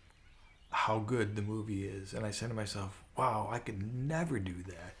believe how good the movie is." And I said to myself, "Wow, I could never do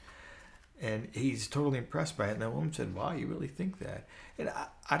that." And he's totally impressed by it. And the woman said, "Wow, you really think that?" And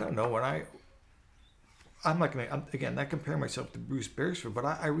I don't know, when I'm not going to, again, not compare myself to Bruce Beresford, but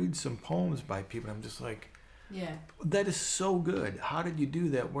I read some poems by people, and I'm just like, yeah, that is so good. How did you do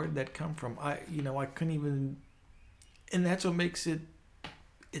that? Where did that come from? I couldn't even, and that's what makes it,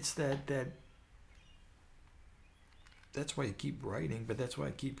 it's that's why you keep writing, but that's why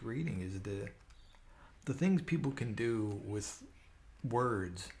I keep reading, is the things people can do with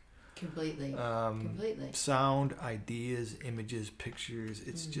words. Completely. Sound, ideas, images, pictures.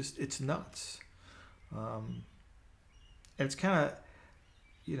 It's just, it's nuts. And it's kind of,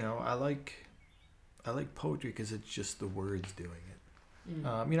 I like poetry because it's just the words doing it.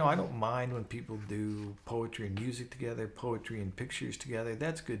 I don't mind when people do poetry and music together, poetry and pictures together.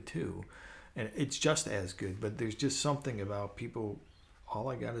 That's good too. And it's just as good, but there's just something about people, all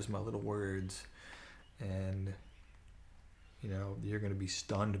I got is my little words, and you're going to be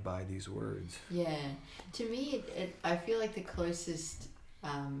stunned by these words. Yeah. To me, I feel like the closest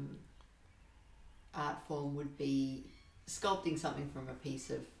art form would be sculpting something from a piece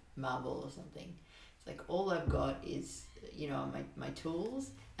of marble or something. It's like all I've got is, my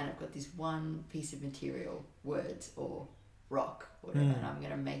tools, and I've got this one piece of material, words or rock, whatever, and I'm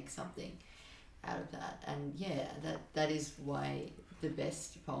going to make something out of that. And yeah, that is why the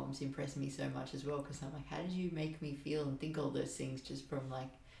best poems impress me so much as well, because I'm like, how did you make me feel and think all those things just from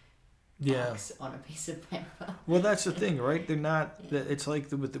marks on a piece of paper? Well, that's the thing, right? They're not. It's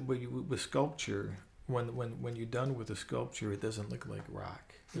like with sculpture. When you're done with a sculpture, it doesn't look like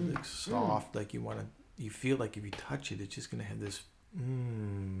rock. It looks soft. Like you feel like if you touch it, it's just gonna have this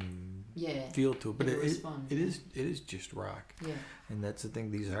feel to it. But it is just rock. Yeah. And that's the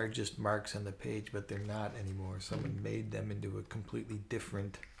thing. These are just marks on the page, but they're not anymore. Someone made them into a completely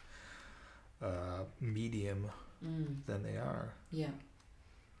different medium than they are. Yeah.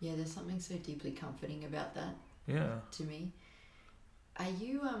 Yeah, there's something so deeply comforting about that. Yeah. To me. Are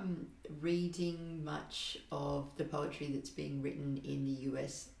you reading much of the poetry that's being written in the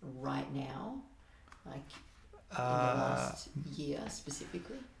US right now? Like in the last year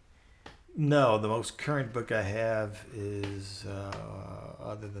specifically? No, the most current book I have is,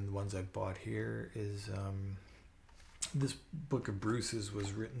 other than the ones I bought here, is this book of Bruce's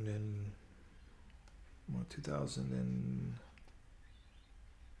was written in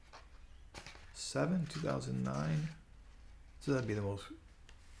 2007, 2009. So that'd be the most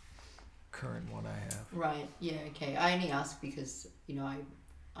current one I have. Right. Yeah. Okay. I only ask because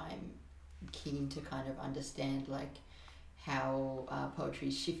I'm keen to kind of understand how poetry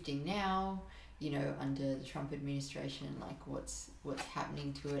is shifting now. Under the Trump administration, what's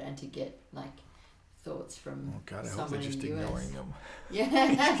happening to it, and to get thoughts from. Oh God! I someone hope they're just ignoring him.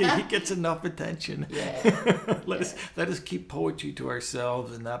 Yeah. He gets enough attention. Yeah. Let us keep poetry to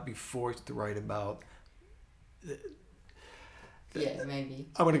ourselves and not be forced to write about. Yeah, maybe.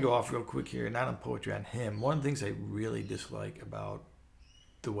 I want to go off real quick here, not on poetry, on him. One of the things I really dislike about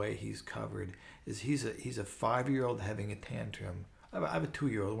the way he's covered is he's a 5-year-old having a tantrum I have a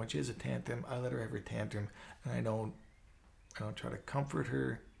 2-year-old. When she has a tantrum, I let her have her tantrum, and I don't try to comfort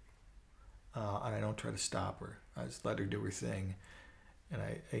her, and I don't try to stop her. I just let her do her thing, and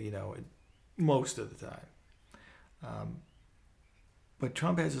most of the time. But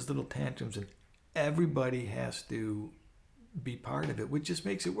Trump has his little tantrums, and everybody has to be part of it, which just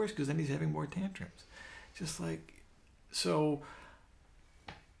makes it worse because then he's having more tantrums. Just like, so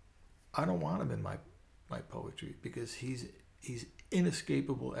I don't want him in my poetry because he's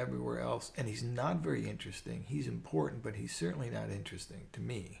inescapable everywhere else, and he's not very interesting. He's important, but he's certainly not interesting to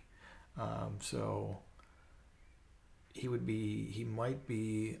me. So he might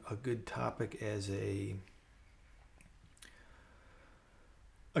be a good topic as a.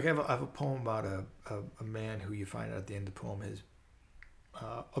 Like I have a poem about a man who you find out at the end of the poem has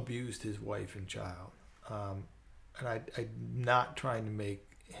abused his wife and child, and I'm not trying to make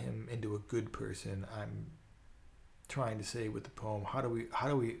him into a good person. I'm trying to say with the poem,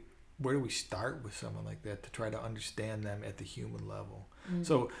 where do we start with someone like that to try to understand them at the human level? Mm.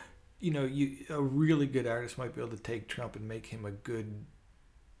 So, a really good artist might be able to take Trump and make him a good.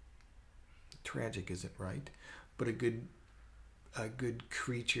 Tragic isn't right, but a good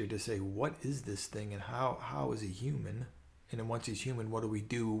creature to say, what is this thing and how is he human? And then once he's human, what do we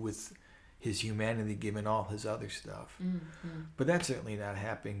do with his humanity given all his other stuff? Mm-hmm. But that's certainly not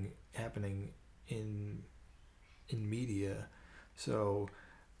happening in media. So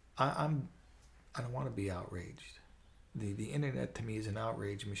I don't want to be outraged. The internet to me is an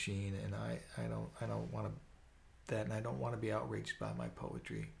outrage machine, and I don't want that, and I don't want to be outraged by my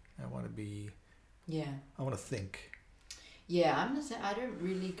poetry. I want to think. Yeah, I'm gonna say I don't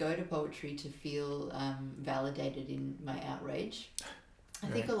really go to poetry to feel validated in my outrage. I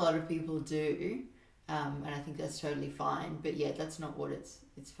think a lot of people do, and I think that's totally fine. But yeah, that's not what its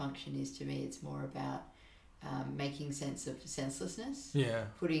function is to me. It's more about making sense of senselessness. Yeah.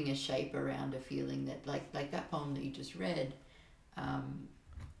 Putting a shape around a feeling that, like that poem that you just read. I'd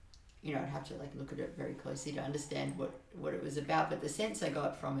have to look at it very closely to understand what it was about. But the sense I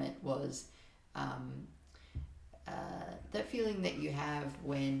got from it was. That feeling that you have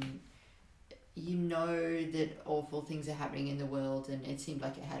when you know that awful things are happening in the world, and it seemed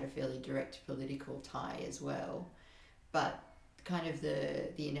like it had a fairly direct political tie as well, but kind of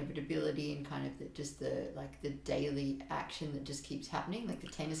the inevitability and kind of the daily action that just keeps happening, like the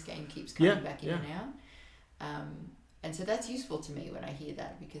tennis game keeps coming back in and out, and so that's useful to me when I hear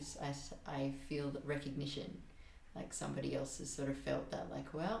that, because I feel that recognition, like somebody else has sort of felt that,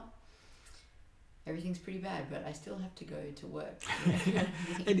 like, well, everything's pretty bad, but I still have to go to work.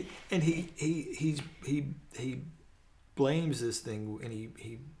 and he blames this thing, and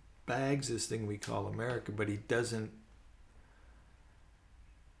he bags this thing we call America, but he doesn't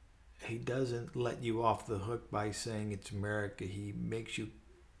let you off the hook by saying it's America. He makes you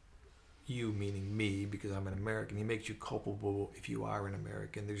meaning me, because I'm an American, he makes you culpable if you are an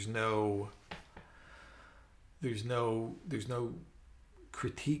American. There's no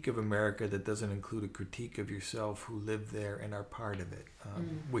critique of America that doesn't include a critique of yourself who live there and are part of it,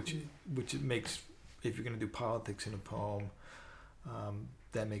 which it makes, if you're going to do politics in a poem,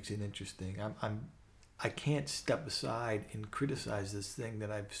 that makes it interesting. I can't step aside and criticize this thing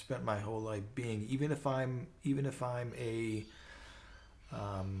that I've spent my whole life being, even if I'm a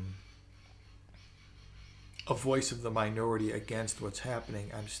voice of the minority against what's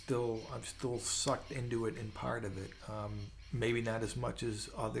happening. I'm still sucked into it and part of it. Maybe not as much as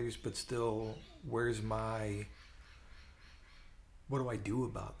others, but still, what do I do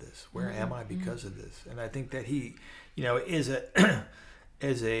about this? Where am I because of this? And I think that he, he'd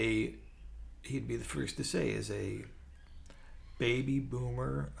be the first to say, as a baby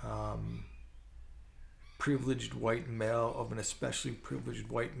boomer, privileged white male of an especially privileged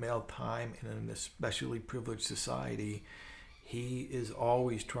white male time in an especially privileged society, he is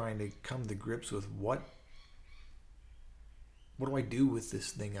always trying to come to grips with what do I do with this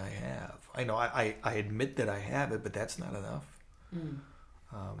thing I have? I know I admit that I have it, but that's not enough.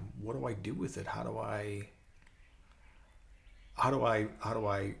 What do I do with it? How do I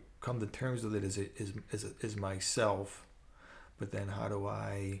come to terms with it as myself? But then how do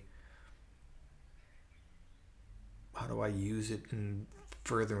I use it in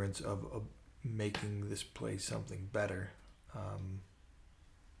furtherance of making this place something better?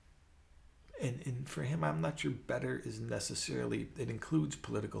 And for him, I'm not sure better is necessarily, it includes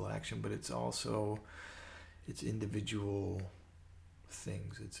political action, but it's also, it's individual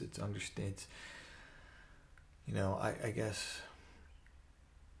things. It's understand. I guess,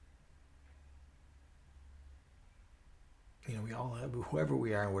 we all have, whoever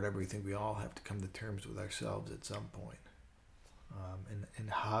we are and whatever we think, we all have to come to terms with ourselves at some point. and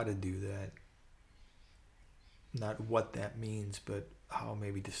how to do that. Not what that means, but how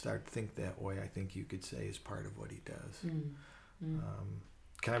maybe to start to think that way, I think you could say is part of what he does.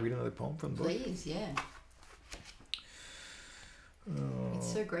 Can I read another poem from the book? Please, yeah.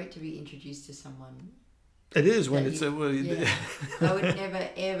 It's so great to be introduced to someone. It is when it's I would never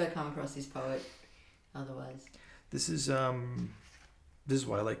ever come across this poet otherwise. This is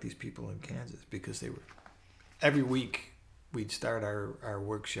why I like these people in Kansas, because they were every week we'd start our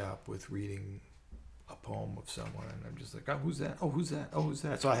workshop with reading a poem of someone, and I'm just like, oh, who's that? Oh, who's that? Oh, who's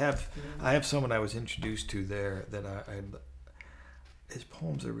that? So I have someone I was introduced to there that I his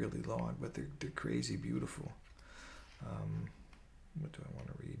poems are really long, but they're crazy beautiful. What do I want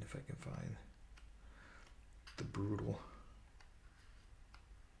to read if I can find the brutal?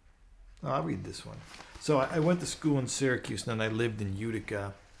 Oh, I'll read this one. So I went to school in Syracuse, and then I lived in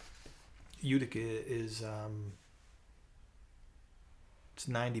Utica. Utica is it's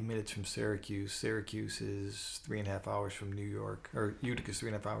 90 minutes from Syracuse. Syracuse is 3.5 hours from New York, or Utica is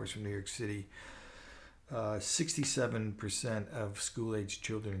 3.5 hours from New York City. 67% of school-age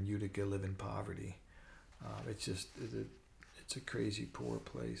children in Utica live in poverty. It's a crazy poor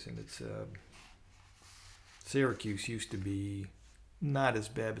place, and it's Syracuse used to be not as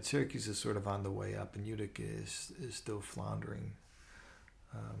bad, but Syracuse is sort of on the way up, and Utica is still floundering.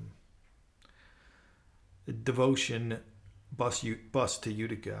 The devotion bus to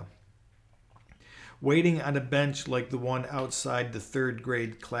Utica. Waiting on a bench like the one outside the third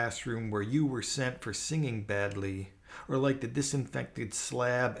grade classroom where you were sent for singing badly, or like the disinfected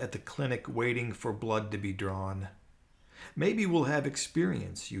slab at the clinic waiting for blood to be drawn. Maybe we'll have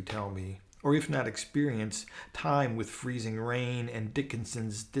experience, you tell me, or if not experience, time with freezing rain and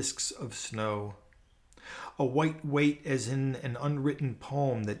Dickinson's discs of snow. A white weight as in an unwritten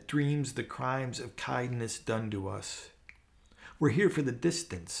poem that dreams the crimes of kindness done to us. We're here for the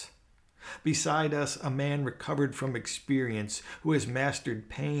distance. Beside us, a man recovered from experience who has mastered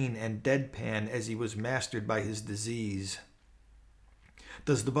pain and deadpan as he was mastered by his disease.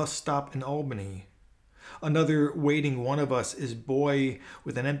 Does the bus stop in Albany? Another waiting one of us is boy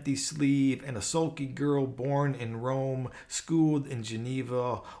with an empty sleeve and a sulky girl born in Rome, schooled in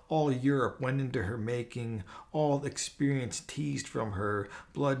Geneva. All Europe went into her making, all experience teased from her,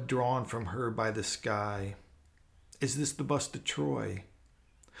 blood drawn from her by the sky. Is this the bus to Troy?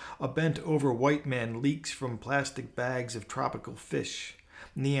 A bent-over white man leaks from plastic bags of tropical fish,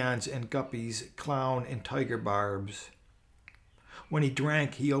 neons and guppies, clown and tiger barbs. When he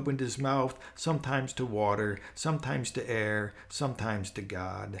drank, he opened his mouth, sometimes to water, sometimes to air, sometimes to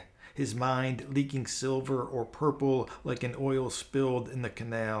God, his mind leaking silver or purple like an oil spilled in the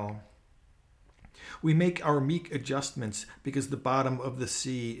canal. We make our meek adjustments because the bottom of the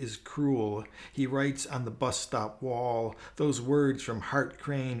sea is cruel. He writes on the bus stop wall those words from Hart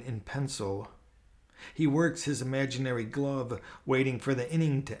Crane in pencil. He works his imaginary glove, waiting for the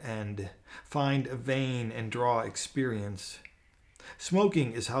inning to end, find a vein and draw experience.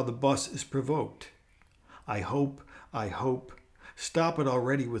 Smoking is how the bus is provoked. I hope, stop it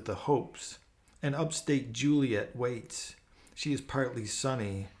already with the hopes. An upstate Juliet waits. She is partly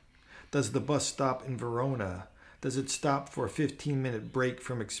sunny. Does the bus stop in Verona? Does it stop for a 15-minute break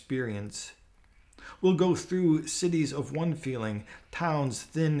from experience? We'll go through cities of one feeling, towns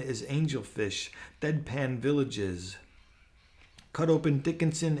thin as angelfish, deadpan villages. Cut open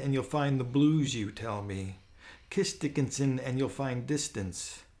Dickinson and you'll find the blues, you tell me. Kiss Dickinson and you'll find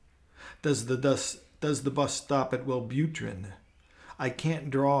distance. Does the bus stop at Wellbutrin? I can't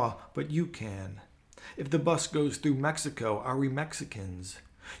draw, but you can. If the bus goes through Mexico, are we Mexicans?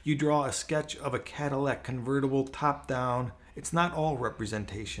 You draw a sketch of a Cadillac convertible top down. It's not all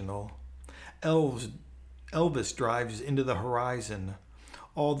representational. Elvis drives into the horizon.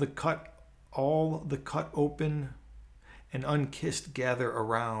 All the cut open and unkissed gather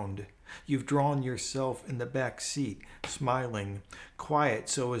around. You've drawn yourself in the back seat, smiling, quiet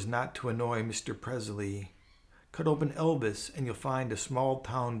so as not to annoy Mr. Presley. Cut open Elvis and you'll find a small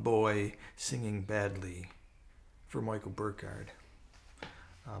town boy singing badly. For Michael Burkhardt.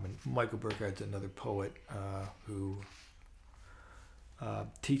 And Michael Burkhardt's another poet who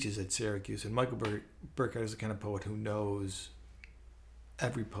teaches at Syracuse. And Michael Burkhardt is the kind of poet who knows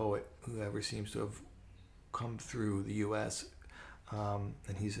every poet who ever seems to have come through the U.S. And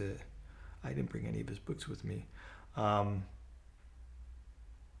I didn't bring any of his books with me. Michael's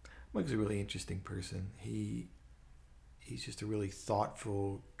a really interesting person. He's just a really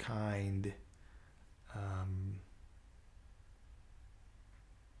thoughtful, kind,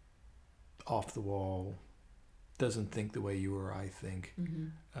 off the wall, doesn't think the way you or I think,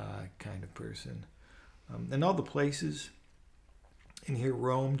 kind of person. And all the places in here,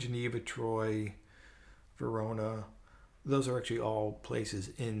 Rome, Geneva, Troy, Verona. Those are actually all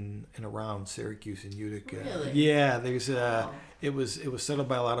places in and around Syracuse and Utica. Really? Yeah, there's Wow. it was settled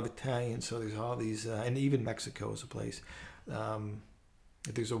by a lot of Italians, so there's all these, and even Mexico is a place.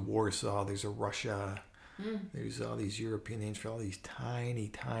 There's a Warsaw, there's a Russia, there's all these European names for all these tiny,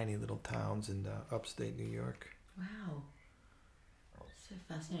 tiny little towns in upstate New York. Wow. So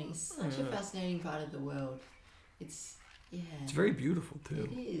fascinating. It's such a fascinating part of the world. It's very beautiful too.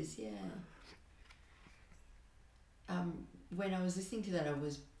 It is, yeah. When I was listening to that, I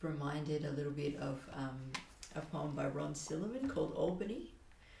was reminded a little bit of a poem by Ron Silliman called Albany.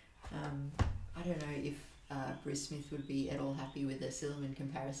 I don't know if Bruce Smith would be at all happy with a Silliman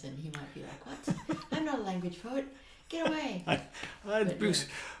comparison. He might be like, "What? I'm not a language poet. Get away."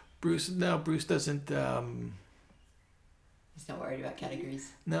 Bruce doesn't. He's not worried about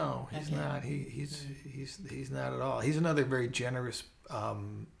categories. No, he's not. He's not at all. He's another very generous.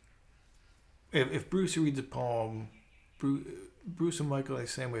 If Bruce reads a poem, Bruce and Michael are the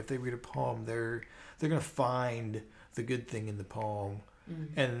same way. If they read a poem, they're gonna find the good thing in the poem,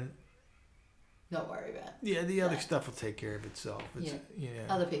 and not worry about. Yeah, the other stuff will take care of itself.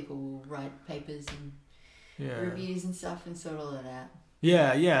 Other people will write papers and reviews and stuff and sort all that out.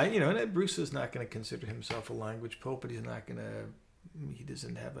 Yeah. And Bruce is not going to consider himself a language poet, but he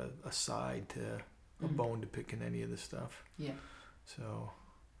doesn't have a side to a bone to pick in any of this stuff. Yeah. So,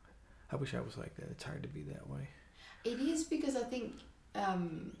 I wish I was like that. It's hard to be that way. It is, because I think I've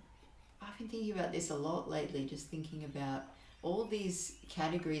been thinking about this a lot lately, just thinking about all these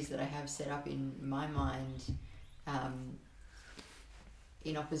categories that I have set up in my mind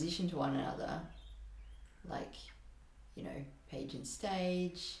in opposition to one another, like, page and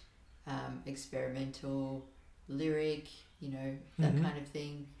stage, experimental, lyric, that kind of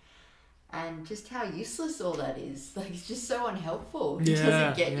thing. And just how useless all that is. Like, it's just so unhelpful. It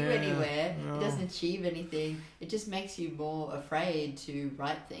doesn't get you anywhere. No. It doesn't achieve anything. It just makes you more afraid to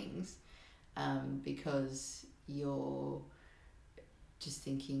write things because you're just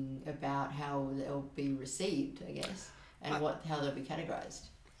thinking about how they'll be received, I guess, and how they'll be categorized.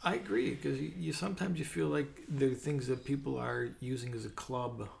 I agree, because you sometimes you feel like they're things that people are using as a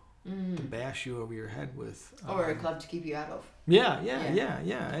club to bash you over your head with, or a club to keep you out of. Yeah.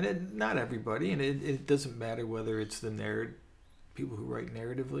 And not everybody, and it doesn't matter whether it's the people who write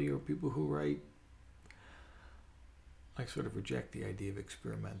narratively or people who write. I sort of reject the idea of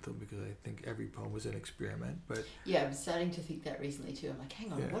experimental, because I think every poem was an experiment. But yeah, I'm starting to think that recently too. I'm like,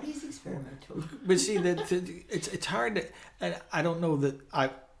 hang on, what is experimental? But see, it's hard to, and I don't know that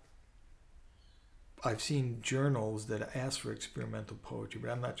I've seen journals that ask for experimental poetry,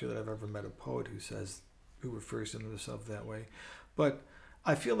 but I'm not sure that I've ever met a poet who refers to himself that way. But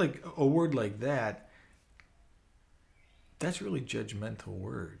I feel like a word like that, that's a really judgmental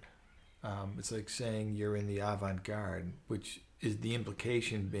word. It's like saying you're in the avant-garde, which is the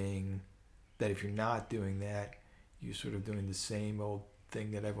implication being that if you're not doing that, you're sort of doing the same old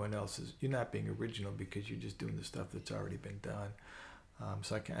thing that everyone else is. You're not being original because you're just doing the stuff that's already been done.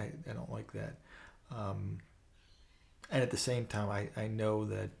 So I don't like that. And at the same time, I know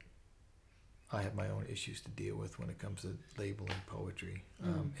that I have my own issues to deal with when it comes to labeling poetry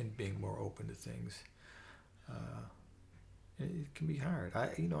and being more open to things. It can be hard.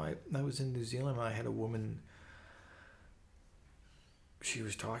 I was in New Zealand and I had a woman. She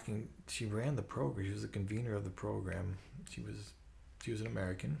ran the program. She was the convener of the program. She was an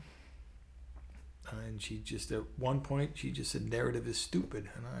American. And she just, at one point, she just said, "Narrative is stupid."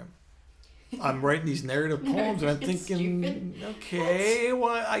 And I'm writing these narrative poems and I'm thinking, stupid. Okay,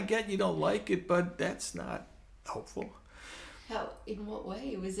 well, I get you don't like it, but that's not helpful. In what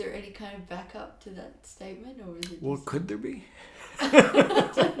way? Was there any kind of backup to that statement, or was it? Well, could there be? I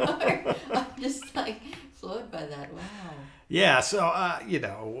don't know. I'm just floored by that. Wow. Yeah. So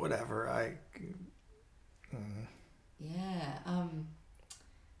whatever. Yeah.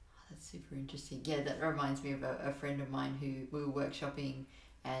 That's super interesting. Yeah, that reminds me of a friend of mine who we were workshopping,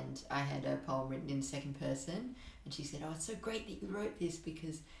 and I had a poem written in second person, and she said, "Oh, it's so great that you wrote this,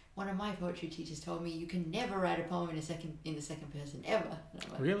 because one of my poetry teachers told me you can never write a poem in the second person ever."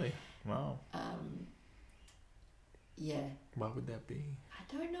 Like, really? Wow. Yeah. What would that be? I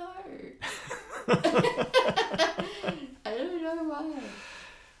don't know. I don't know why.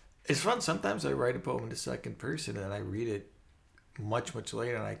 It's fun. Sometimes I write a poem in the second person and I read it much, much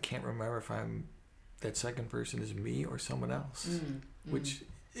later, and I can't remember if that second person is me or someone else, which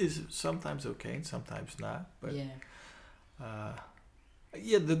is sometimes okay and sometimes not. But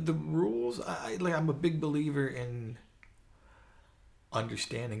the rules. I'm a big believer in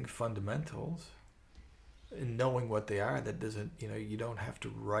understanding fundamentals. and knowing what they are, that doesn't, you don't have to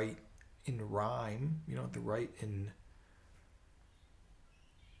write in rhyme. You don't have to write in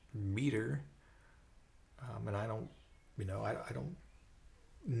meter. And I don't, I don't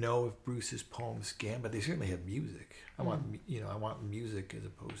know if Bruce's poems can, but they certainly have music. I want music as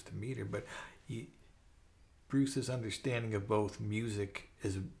opposed to meter. But Bruce's understanding of both music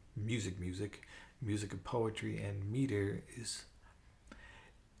as music of poetry, and meter is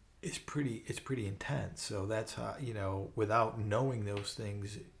pretty intense. So that's how, without knowing those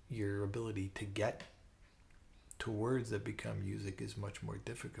things, your ability to get to words that become music is much more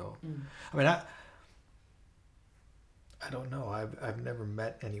difficult. I mean, I don't know. I've never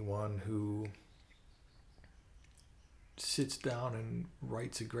met anyone who sits down and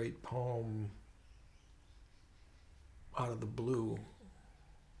writes a great poem out of the blue,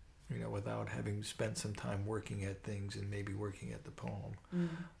 without having spent some time working at things and maybe working at the poem.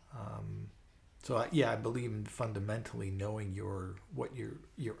 So I believe in fundamentally knowing what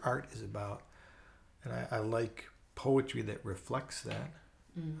your art is about, and I like poetry that reflects that.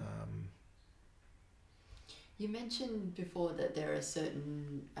 You mentioned before that there are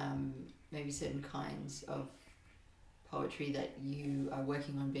certain kinds of poetry that you are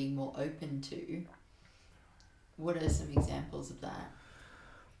working on being more open to. What are some examples of that?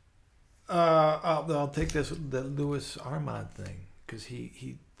 I'll take the Louis Armand thing, because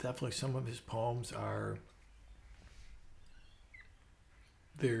he definitely, some of his poems are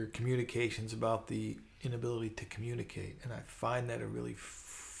their communications about the inability to communicate, and I find that a really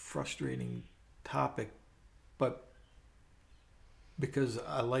frustrating topic, but because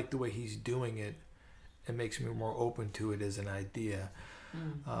I like the way he's doing it, it makes me more open to it as an idea.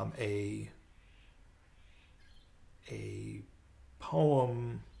 A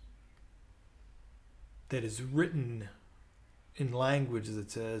poem that is written in language that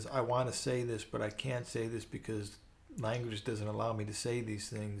says, I want to say this, but I can't say this because language doesn't allow me to say these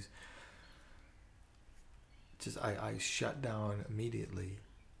things, I shut down immediately.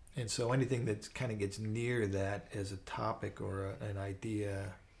 And so anything that kind of gets near that as a topic or an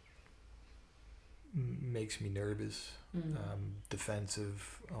idea makes me nervous,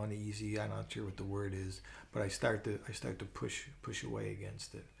 defensive, uneasy. I'm not sure what the word is, but I start to push away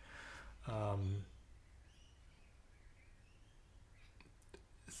against it.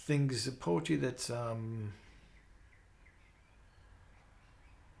 Poetry that's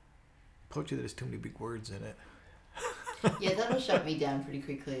poetry that has too many big words in it. Yeah, that'll shut me down pretty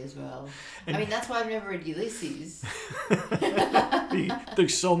quickly as well. I mean, that's why I've never read Ulysses.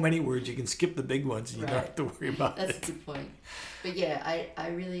 There's so many words, you can skip the big ones and you don't have to worry about it. That's a good point. But yeah,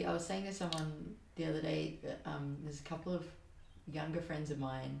 I was saying to someone the other day that there's a couple of younger friends of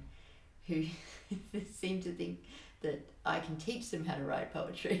mine who seem to think that I can teach them how to write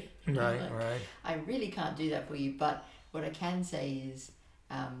poetry. Right. I really can't do that for you, but what I can say is,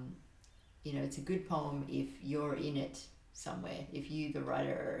 it's a good poem if you're in it somewhere, if you, the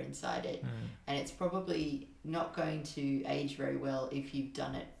writer, are inside it. And it's probably not going to age very well if you've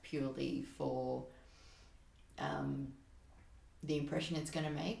done it purely for the impression it's going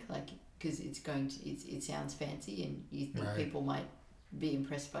to make, because it sounds fancy and you think people might be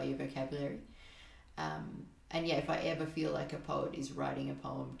impressed by your vocabulary. And yeah, if I ever feel like a poet is writing a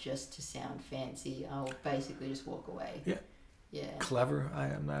poem just to sound fancy, I'll basically just walk away. Yeah. Clever. I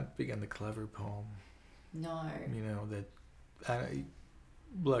am not big on the clever poem. No. I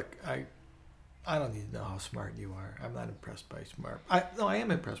don't need to know how smart you are. I'm not impressed by smart. I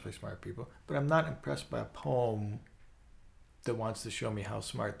am impressed by smart people, but I'm not impressed by a poem that wants to show me how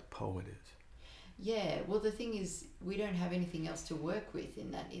smart the poet is. Yeah, well, the thing is, we don't have anything else to work with in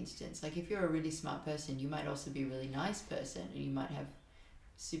that instance. Like, if you're a really smart person, you might also be a really nice person, and you might have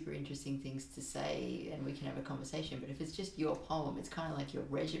super interesting things to say, and we can have a conversation. But if it's just your poem, it's kind of like your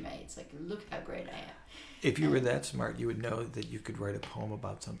resume. It's like, look how great I am. If you were that smart, you would know that you could write a poem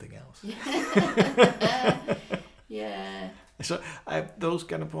about something else. Yeah. So I have those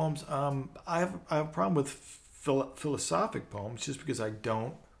kind of poems. I have a problem with philosophic poems just because I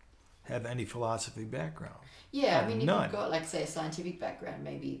don't have any philosophy background. Yeah, I mean, if you've got, like, say, a scientific background,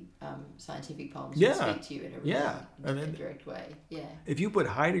 maybe scientific poems would speak to you in a really direct way. Yeah. If you put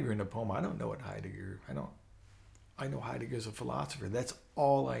Heidegger in a poem, I don't know what I know Heidegger's a philosopher. That's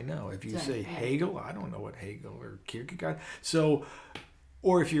all I know. If you say Hegel, I don't know what Hegel or Kierkegaard. So,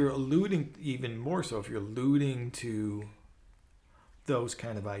 or if you're alluding, even more so, if you're alluding to those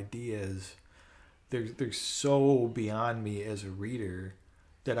kind of ideas, they're so beyond me as a reader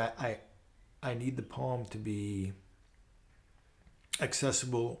that I need the poem to be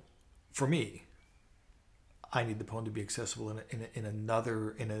accessible for me. I need the poem to be accessible in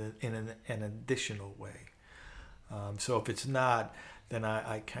an additional way. So if it's not, then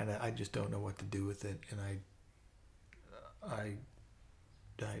I just don't know what to do with it, and I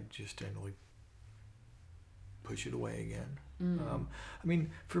just generally push it away again. I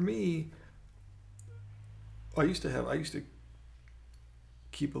mean, for me, I used to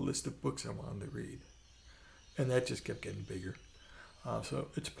keep a list of books I wanted to read, and that just kept getting bigger. So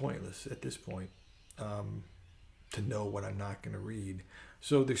it's pointless at this point to know what I'm not going to read.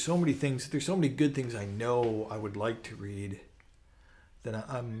 So there's so many good things I know I would like to read, that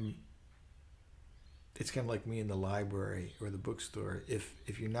it's kind of like me in the library or the bookstore.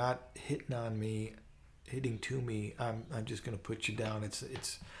 If you're not hitting to me, I'm just going to put you down.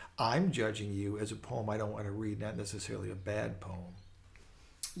 I'm judging you as a poem I don't want to read, not necessarily a bad poem.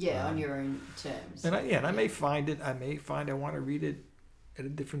 Yeah, on your own terms. And I may find I want to read it at a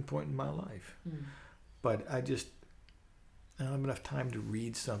different point in my life. But I don't have enough time to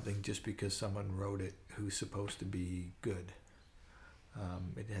read something just because someone wrote it who's supposed to be good.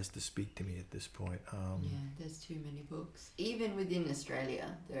 It has to speak to me at this point. There's too many books. Even within Australia,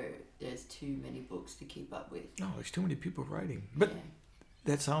 there's too many books to keep up with. No, there's too many people writing. But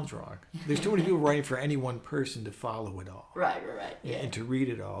that sounds wrong. There's too many people writing for any one person to follow it all. Right. Yeah. And to read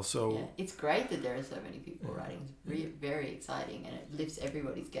it all. So it's great that there are so many people writing. It's very exciting, and it lifts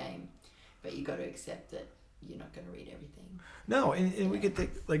everybody's game. But you got to accept that you're not going to read everything. No, and we could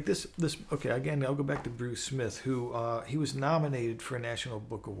take like this. Okay, again, I'll go back to Bruce Smith, who he was nominated for a National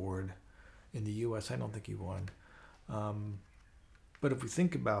Book Award in the U.S. I don't think he won. But if we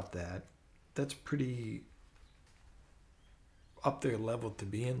think about that, that's pretty up their level to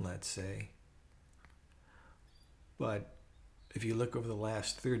be in, let's say. But if you look over the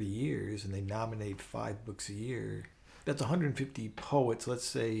last 30 years and they nominate 5 books a year, that's 150 poets. Let's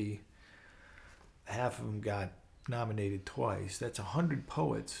say half of them got nominated twice. That's 100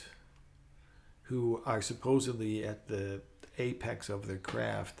 poets who are supposedly at the apex of their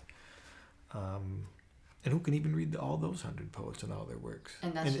craft, and who can even read all those 100 poets and all their works.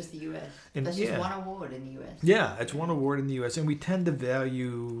 And that's just the U.S. That's just one award in the U.S. Yeah, it's one award in the U.S. And we tend to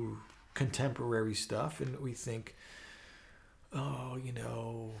value contemporary stuff, and we think, the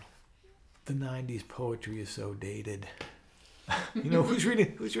 90s poetry is so dated. Who's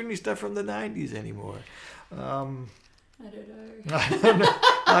reading stuff from the 90s anymore? I don't know.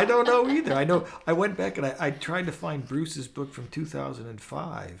 I don't know either. I know I went back and I tried to find Bruce's book from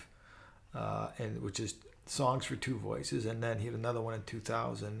 2005, and which is Songs for Two Voices, and then he had another one in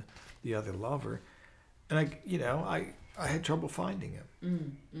 2000, The Other Lover, and I had trouble finding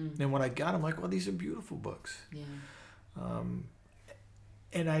him. And when I got him, I'm like, well, these are beautiful books. Yeah.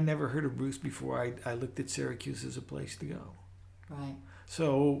 And I never heard of Bruce before I looked at Syracuse as a place to go. Right.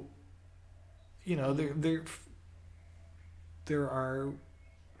 So, there are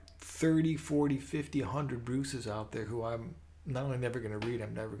 30, 40, 50, 100 Bruces out there who I'm not only never going to read,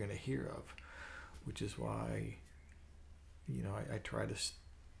 I'm never going to hear of, which is why, I try to,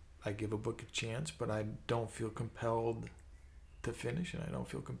 I give a book a chance, but I don't feel compelled to finish, and I don't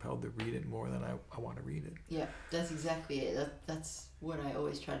feel compelled to read it more than I want to read it. Yeah, that's exactly it. That's what I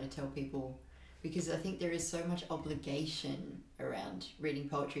always try to tell people, because I think there is so much obligation around reading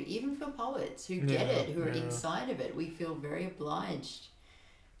poetry, even for poets who get it, who are inside of it. We feel very obliged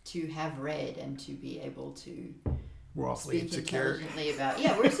to have read and to be able to we're awfully speak insecure. Intelligently about.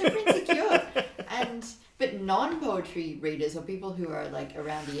 Yeah, we're super insecure. But non-poetry readers, or people who are like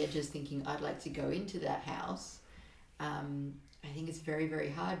around the edges thinking, I'd like to go into that house, I think it's very, very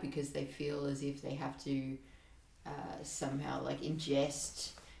hard, because they feel as if they have to somehow like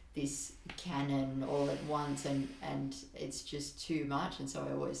ingest this canon all at once, and it's just too much. And so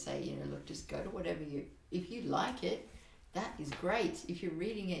I always say, look, just go to whatever if you like it, that is great. If you're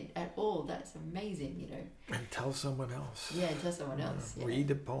reading it at all, that's amazing, And tell someone else. Yeah, tell someone else. Yeah. Read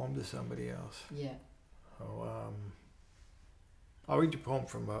a poem to somebody else. Yeah. Oh, I'll read you a poem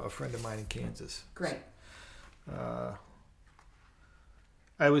from a friend of mine in Kansas. Great.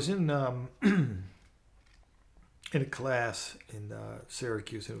 I was in a class in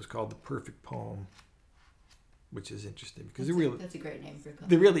Syracuse, and it was called The Perfect Poem, which is interesting because that's a great name for a class.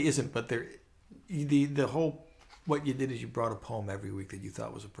 There really isn't, but the whole what you did is you brought a poem every week that you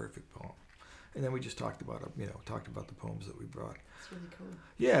thought was a perfect poem, and then we just talked about the poems that we brought. That's really cool.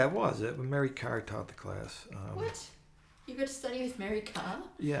 Yeah, it was. Mary Carr taught the class. What? You got to study with Mary Carr?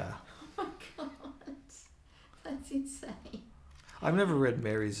 Yeah. Oh my god, that's insane. I've never read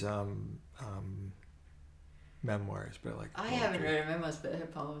Mary's memoirs, but I haven't read her memoirs, but her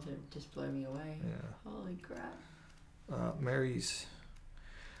poems have just blown me away. Yeah. Holy crap. Mary's.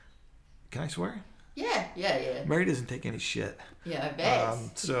 Can I swear? Yeah. Mary doesn't take any shit. Yeah, I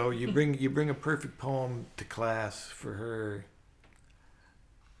bet. So you bring a perfect poem to class for her.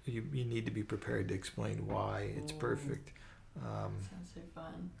 You need to be prepared to explain why it's perfect. Sounds so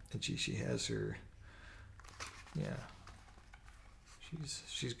fun. And she has her,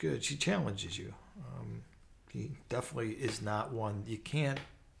 she's good. She challenges you. He definitely is not one you can't.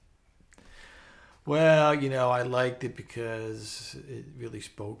 Well, I liked it because it really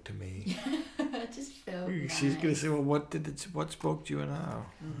spoke to me. It just felt nice. She's gonna say, "Well, what spoke to you and how?"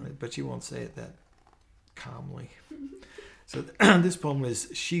 But she won't say it that calmly. So this poem is,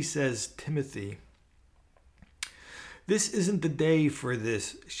 she says, Timothy. This isn't the day for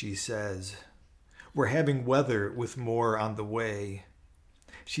this, she says. We're having weather with more on the way.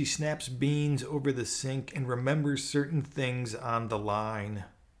 She snaps beans over the sink and remembers certain things on the line.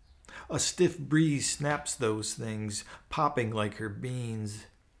 A stiff breeze snaps those things, popping like her beans.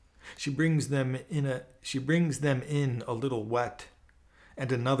 She brings them in a little wet,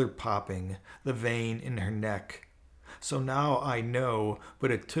 and another popping, the vein in her neck. So now I know,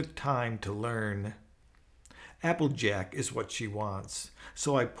 but it took time to learn. Applejack is what she wants,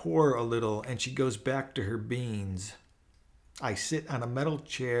 so I pour a little and she goes back to her beans. I sit on a metal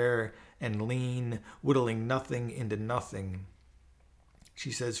chair and lean, whittling nothing into nothing.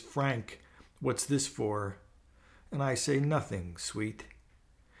 She says, Frank, what's this for? And I say, nothing, sweet.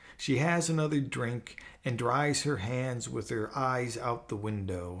 She has another drink and dries her hands with her eyes out the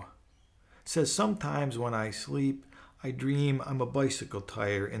window. Says, sometimes when I sleep, I dream I'm a bicycle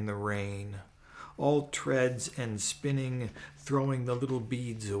tire in the rain, all treads and spinning, throwing the little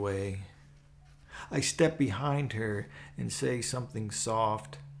beads away. I step behind her and say something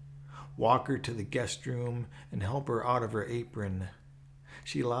soft, walk her to the guest room and help her out of her apron.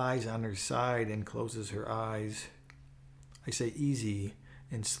 She lies on her side and closes her eyes. I say easy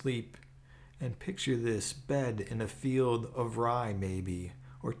and sleep and picture this bed in a field of rye maybe,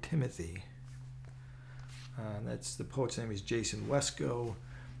 or Timothy. The poet's name is Jason Wesco,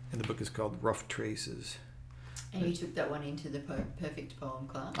 and the book is called Rough Traces. And you took that one into the perfect poem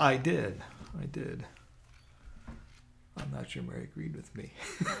class? I did. I'm not sure Mary agreed with me.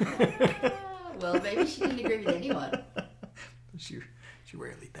 Well, maybe she didn't agree with anyone. She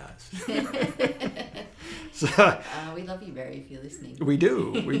rarely does. So, we love you, Mary, if you're listening. We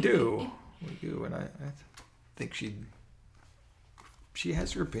do, and I think she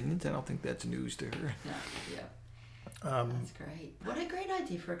has her opinions. I don't think that's news to her. No, yeah. That's great. What a great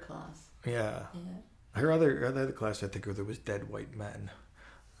idea for a class. Yeah. Her other class I think there was Dead White Men.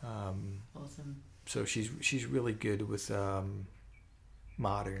 Awesome. So she's really good with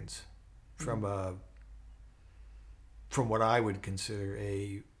moderns from what I would consider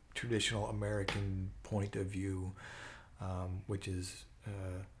a traditional American point of view, which is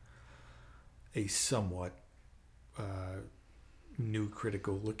a somewhat new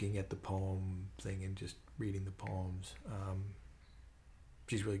critical looking at the poem thing and just reading the poems.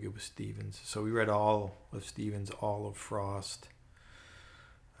 She's really good with Stevens. So we read all of Stevens, all of Frost.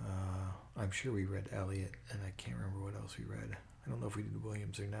 I'm sure we read Eliot, and I can't remember what else we read. I don't know if we did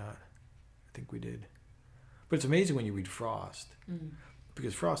Williams or not. I think we did. But it's amazing when you read Frost,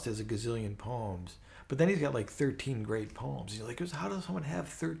 because Frost has a gazillion poems, but then he's got like 13 great poems. You're like, how does someone have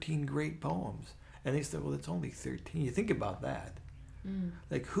 13 great poems? And they said, well, it's only 13. You think about that.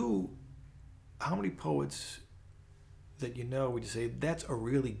 Like how many poets that would you say, that's a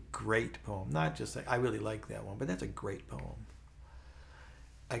really great poem? Not just like, I really like that one, but that's a great poem.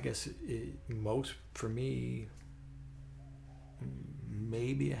 I guess most, for me,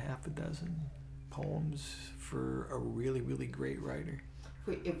 maybe a half a dozen poems for a really, really great writer.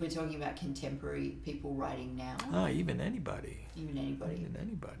 If we're talking about contemporary people writing now? Even anybody.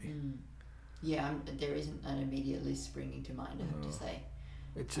 Yeah, there isn't an immediate list springing to mind, I have to say.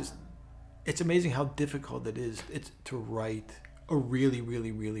 It's just, it's amazing how difficult it is to write a really,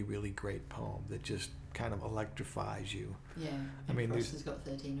 really, really, really great poem that just kind of electrifies you. Yeah, Frost has got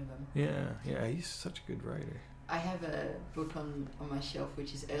 13 of them. Yeah, he's such a good writer. I have a book on my shelf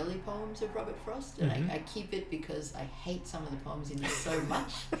which is early poems of Robert Frost, and I keep it because I hate some of the poems in it so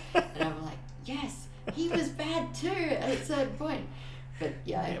much, and I'm like, yes, he was bad too at a certain point. But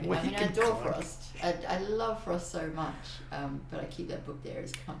I adore Frost. I love Frost so much, but I keep that book there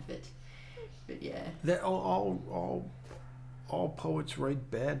as comfort. But yeah, that all poets write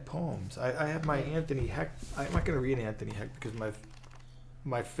bad poems. I have my Anthony Heck. I'm not going to read Anthony Heck because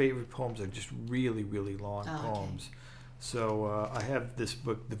my favorite poems are just really, really long poems. Okay. So I have this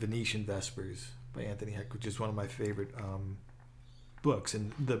book, The Venetian Vespers by Anthony Heck, which is one of my favorite books,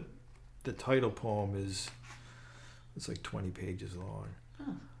 and the title poem it's like 20 pages long.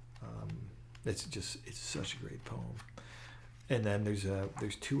 It's such a great poem. And then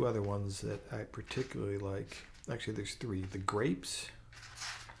there's two other ones that I particularly like. Actually, there's three. The Grapes,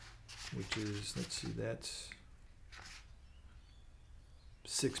 which is, let's see, that's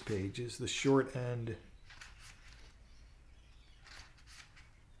 6 pages. The Short End,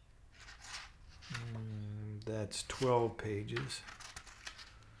 that's 12 pages.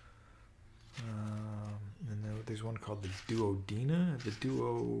 And then there's one called the Duodena.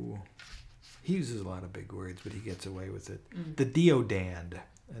 He uses a lot of big words, but he gets away with it. The Deodand,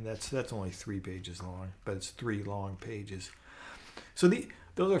 and that's only 3 pages long, but it's 3 long pages. So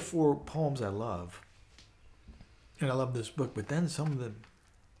those are 4 poems I love, and I love this book. But then some of the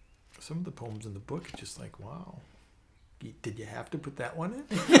poems in the book are just like, wow, did you have to put that one in?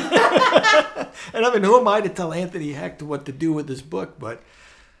 And I mean, who am I to tell Anthony Hecht what to do with this book? But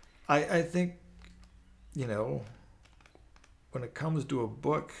I think, when it comes to a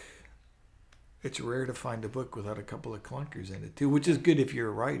book, it's rare to find a book without a couple of clunkers in it too, which is good if you're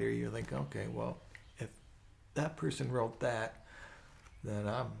a writer. You're like, okay, well, if that person wrote that, then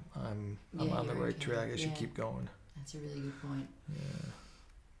I'm on the right track. I should keep going. That's a really good point. Yeah.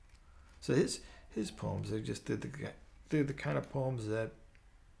 So his poems, they're the kind of poems that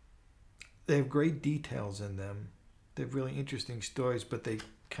they have great details in them. They have really interesting stories, but they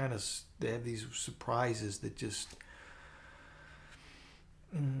have these surprises that just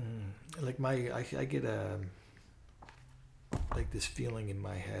I get this feeling in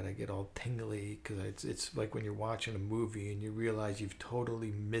my head. I get all tingly because it's like when you're watching a movie and you realize you've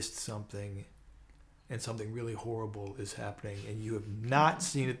totally missed something and something really horrible is happening and you have not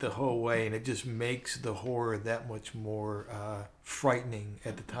seen it the whole way, and it just makes the horror that much more frightening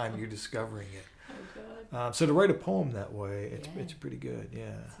at the time you're discovering it. Oh God. So to write a poem that way, it's pretty good.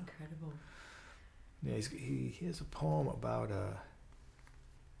 Yeah. It's incredible. Yeah, he has a poem about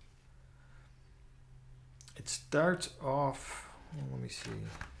it starts off. Let me see.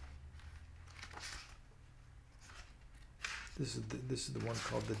 This is the one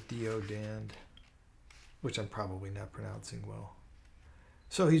called the Deodand, which I'm probably not pronouncing well.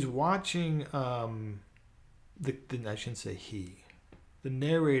 So he's watching. I shouldn't say he. The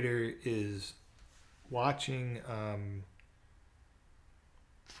narrator is watching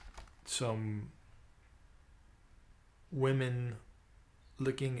some women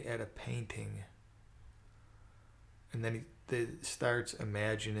looking at a painting, and then he starts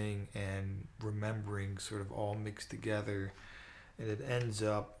imagining and remembering sort of all mixed together, and it ends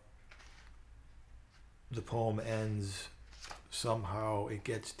up, the poem ends somehow, it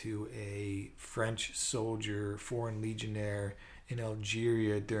gets to a French soldier, foreign legionnaire in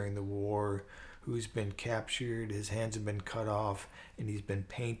Algeria during the war, who's been captured, his hands have been cut off, and he's been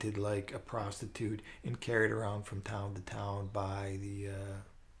painted like a prostitute and carried around from town to town by the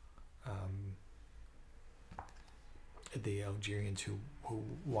Algerians who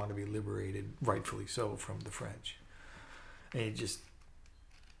want to be liberated, rightfully so, from the French. And he just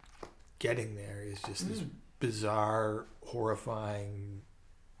getting there is just this bizarre, horrifying,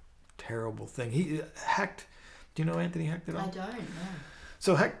 terrible thing. Hecht, do you know Anthony Hecht at all? I don't know.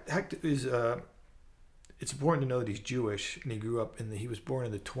 So Hecht is, it's important to know that he's Jewish, and he was born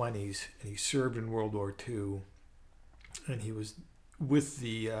in the 1920s, and he served in World War II, and he was with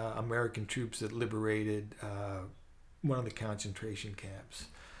the American troops that liberated one of the concentration camps.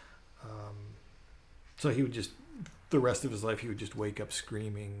 So he would just, the rest of his life, he would just wake up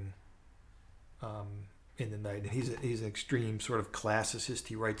screaming in the night. And he's an extreme sort of classicist.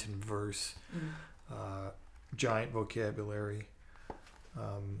 He writes in verse, giant vocabulary.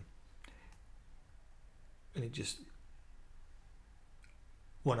 And it just,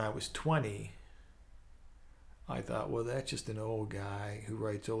 when I was 20, I thought, well, that's just an old guy who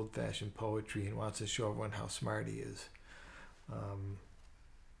writes old-fashioned poetry and wants to show everyone how smart he is.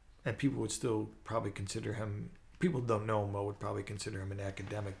 And people would still probably consider him, people who don't know him would probably consider him an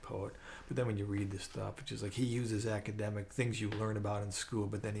academic poet. But then when you read this stuff, it's just like he uses academic things you learn about in school,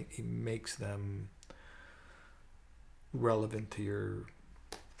 but then he makes them relevant to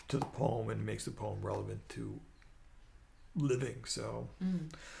the poem, and makes the poem relevant to living. So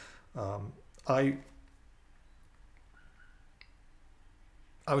I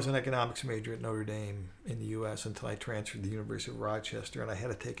was an economics major at Notre Dame in the U.S. until I transferred to the University of Rochester, and I had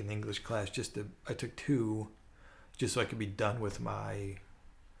to take an English class I took 2 just so I could be done with my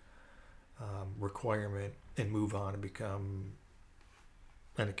requirement and move on and become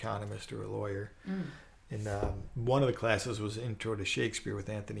an economist or a lawyer. And one of the classes was Intro to Shakespeare with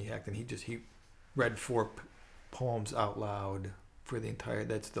Anthony Hecht, and he read 4 poems out loud for the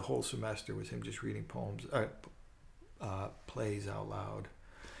whole semester was him just reading plays out loud.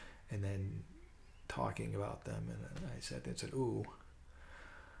 And then talking about them, and I sat there and said, "Ooh,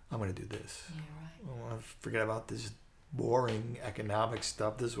 I'm going to do this. Yeah, right. I want to forget about this boring economic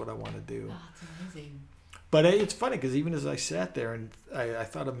stuff. This is what I want to do." Oh, it's amazing. But it's funny because even as I sat there and I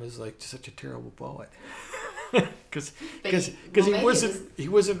thought of him as like such a terrible poet, because he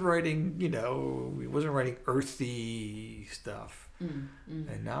wasn't writing, he wasn't writing earthy stuff.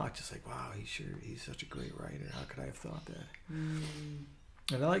 And now it's just like, wow, he's such a great writer. How could I have thought that? And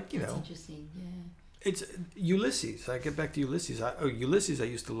I like, That's interesting. Yeah. It's Ulysses. I get back to Ulysses. Ulysses I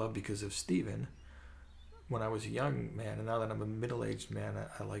used to love because of Stephen when I was a young man, and now that I'm a middle-aged man,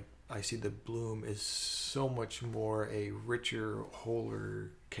 I see that Bloom is so much more a richer,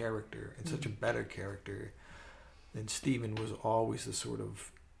 wholer character and such a better character. And Stephen was always the sort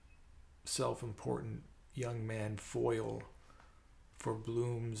of self-important young man foil for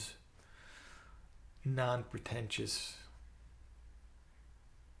Bloom's non-pretentious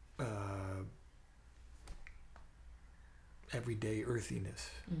everyday earthiness,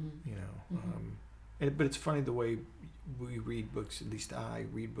 but it's funny the way we read books, at least I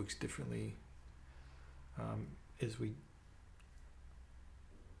read books differently as we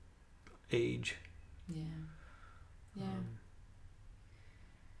age. Yeah.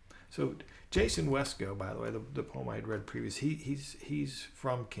 So Jason Wesco, by the way, the poem I had read previous, he's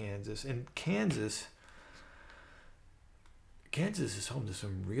from Kansas, and Kansas is home to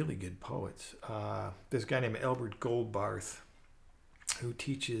some really good poets. There's a guy named Albert Goldbarth who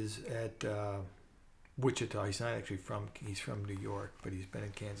teaches at Wichita. He's not actually he's from New York, but he's been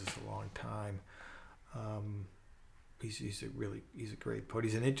in Kansas a long time. He's a great poet.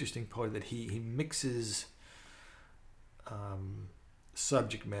 He's an interesting poet that he mixes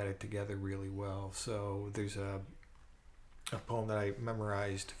subject matter together really well. So there's a poem that I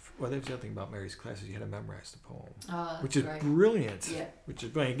memorized. Well, there's the other thing about Mary's classes. You had to memorize the poem, which is great. Brilliant. Yeah. Which is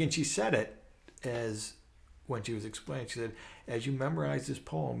brilliant. Again, she said it as when she was explaining. She said, as you memorize this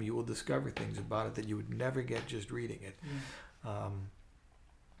poem, you will discover things about it that you would never get just reading it. Yeah.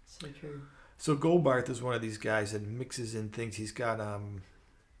 So true. So Goldbarth is one of these guys that mixes in things. He's got a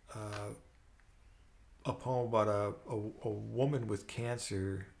poem about a woman with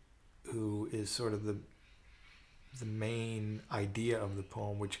cancer who is sort of the main idea of the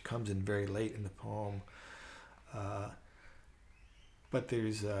poem, which comes in very late in the poem. But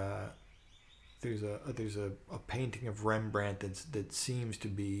there's a painting of Rembrandt that seems to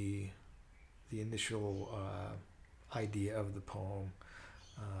be the initial idea of the poem.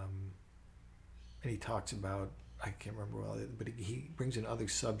 And he talks about, I can't remember all but he brings in other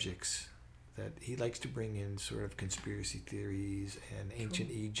subjects that he likes to bring in, sort of conspiracy theories and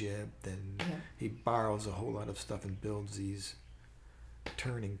ancient Egypt, and he borrows a whole lot of stuff and builds these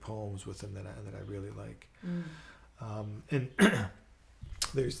turning poems with him that I really like. And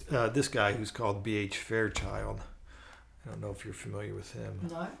there's this guy who's called B.H. Fairchild. I don't know if you're familiar with him.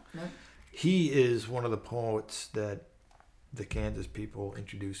 No. He is one of the poets that the Kansas people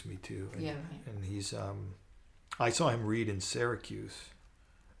introduced me to. And, and he's I saw him read in Syracuse,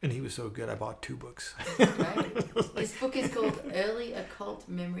 and he was so good I bought 2 books. Great. This book is called Early Occult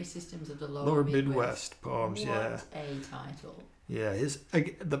Memory Systems of the Lower Midwest Poems. What yeah, a title. Yeah,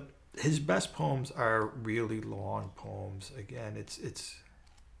 his best poems are really long poems. Again, it's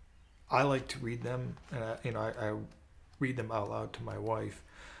I like to read them, and I read them out loud to my wife,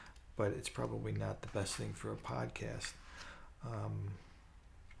 but it's probably not the best thing for a podcast.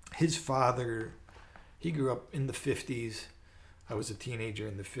 His father, he grew up in the 50s. I was a teenager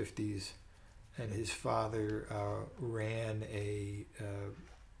in the 50s, and his father ran a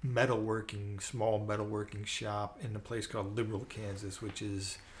small metalworking shop in a place called Liberal, Kansas, which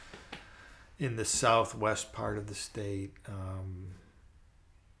is in the southwest part of the state.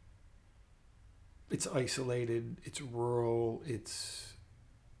 It's isolated, it's rural,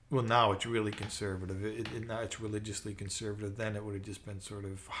 now it's really conservative. Now it's religiously conservative. Then it would have just been sort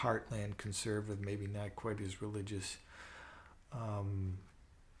of heartland conservative, maybe not quite as religious.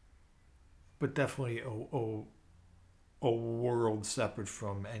 But definitely a world separate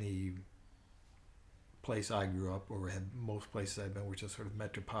from any place I grew up or had most places I've been, which is sort of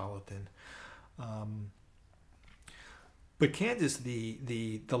metropolitan. But Kansas,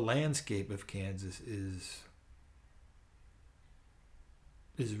 the landscape of Kansas is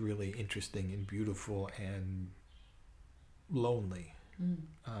really interesting and beautiful and lonely.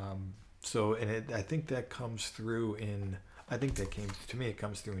 I think that comes through it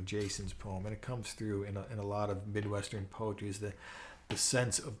comes through in Jason's poem, and it comes through in a lot of Midwestern poetry, is the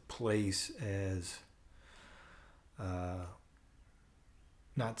sense of place as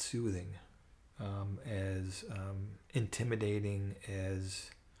not soothing, as intimidating, as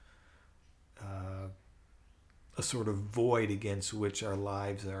a sort of void against which our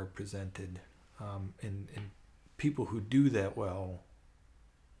lives are presented. And people who do that well,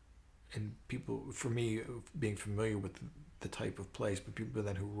 and people, for me, being familiar with the type of place, but people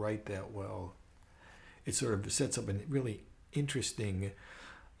then who write that well, it sort of sets up a really interesting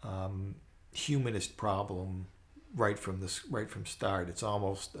humanist problem right from start. It's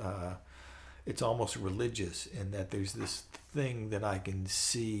almost religious in that there's this thing that I can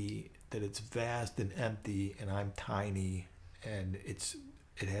see, that it's vast and empty, and I'm tiny, and it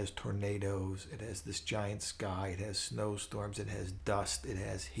has tornadoes, it has this giant sky, it has snowstorms, it has dust, it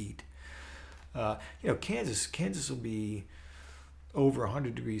has heat. Kansas will be over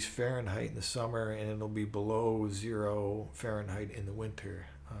 100 degrees Fahrenheit in the summer, and it'll be below 0 Fahrenheit in the winter.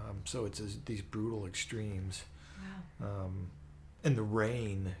 So it's these brutal extremes. Wow. And the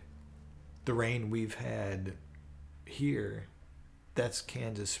rain we've had here, that's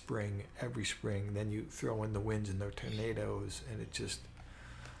Kansas spring every spring. Then you throw in the winds and the tornadoes, and it just,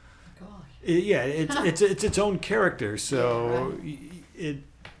 gosh. It's its own character. So yeah, right.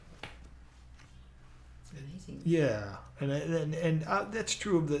 It's amazing. Yeah, and that's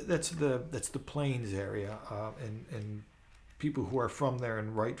true of that's the Plains area, and people who are from there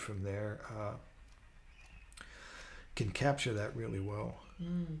and write from there can capture that really well.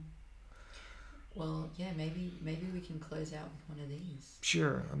 Mm. Well, yeah, maybe we can close out with one of these.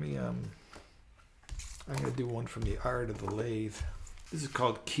 Sure. I'm gonna do one from The Art of the Lathe. This is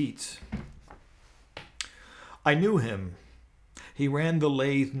called Keats. I knew him. He ran the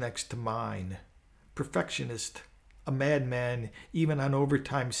lathe next to mine. Perfectionist, a madman even on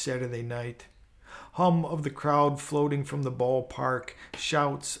overtime Saturday night. Hum of the crowd floating from the ballpark,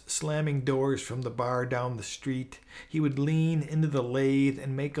 shouts slamming doors from the bar down the street. He would lean into the lathe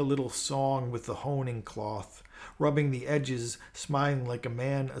and make a little song with the honing cloth, rubbing the edges, smiling like a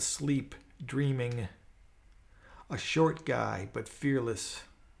man asleep, dreaming. A short guy, but fearless.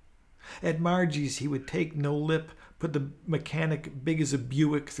 At Margie's he would take no lip, put the mechanic big as a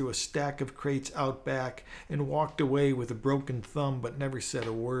Buick through a stack of crates out back, and walked away with a broken thumb but never said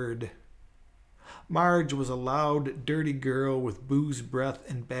a word. Marge was a loud, dirty girl with booze breath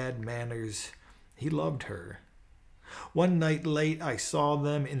and bad manners. He loved her. One night late I saw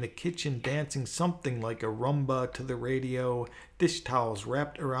them in the kitchen dancing something like a rumba to the radio, dish towels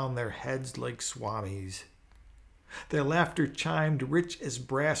wrapped around their heads like swamis. Their laughter chimed rich as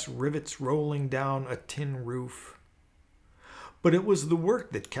brass rivets rolling down a tin roof. But it was the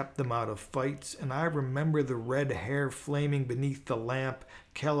work that kept them out of fights, and I remember the red hair flaming beneath the lamp,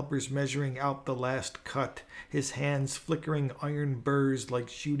 calipers measuring out the last cut, his hands flickering iron burrs like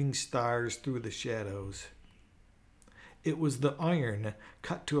shooting stars through the shadows. It was the iron,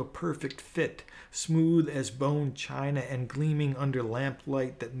 cut to a perfect fit, smooth as bone china and gleaming under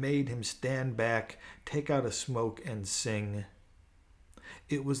lamplight, that made him stand back, take out a smoke, and sing.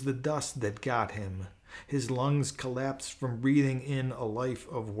 It was the dust that got him. His lungs collapsed from breathing in a life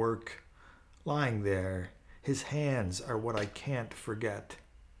of work. Lying there, his hands are what I can't forget.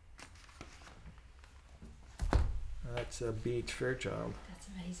 That's B.H. Fairchild. That's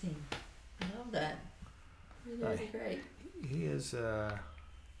amazing. I love that. Really great. He has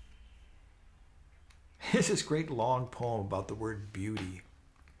this great long poem about the word beauty,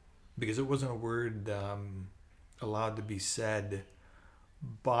 because it wasn't a word allowed to be said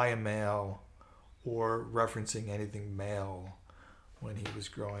by a male or referencing anything male when he was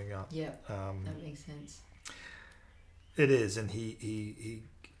growing up. Yeah, that makes sense. It is, and he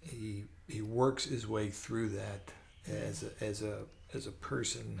works his way through that as a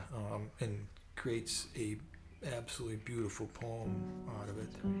person, and creates a absolutely beautiful poem out of it.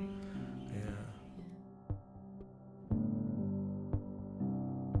 Yeah.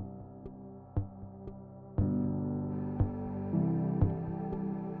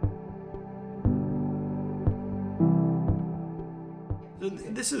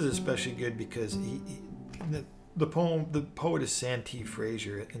 This is especially good because the poet is Santee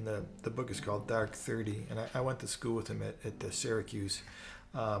Frazier, and the book is called Dark 30, and I went to school with him at Syracuse,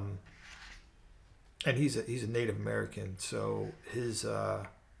 and he's a Native American, so but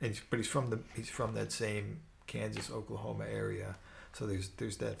he's from that same Kansas, Oklahoma area, so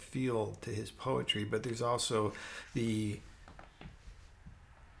there's that feel to his poetry, but there's also the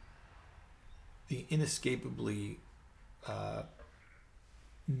inescapably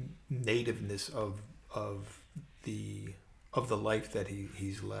nativeness of the life that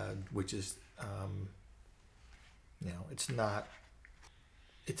he's led, which is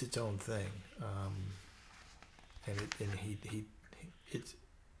it's its own thing, and it's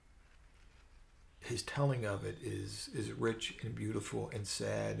his telling of it is rich and beautiful and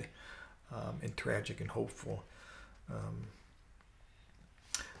sad, and tragic and hopeful.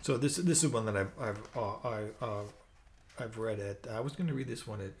 So this is one that I've read at. I was going to read this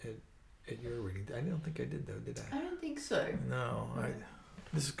one at your reading. I don't think I did though, did I? I don't think so. No.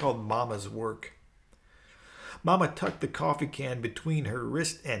 This is called Mama's Work. Mama tucked the coffee can between her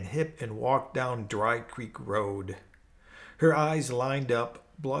wrist and hip and walked down Dry Creek Road. Her eyes lined up,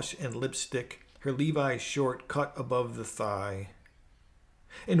 blush and lipstick, her Levi's short cut above the thigh.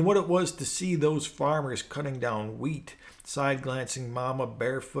 And what it was to see those farmers cutting down wheat, side-glancing Mama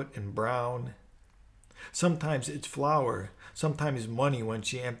barefoot and brown. Sometimes it's flour, sometimes money when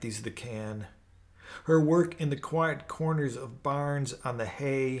she empties the can. Her work in the quiet corners of barns on the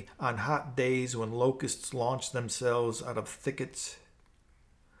hay on hot days when locusts launch themselves out of thickets.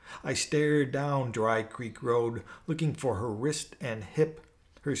 I stared down Dry Creek Road, looking for her wrist and hip,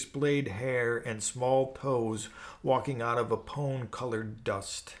 her splayed hair and small toes walking out of a pone-colored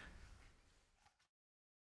dust.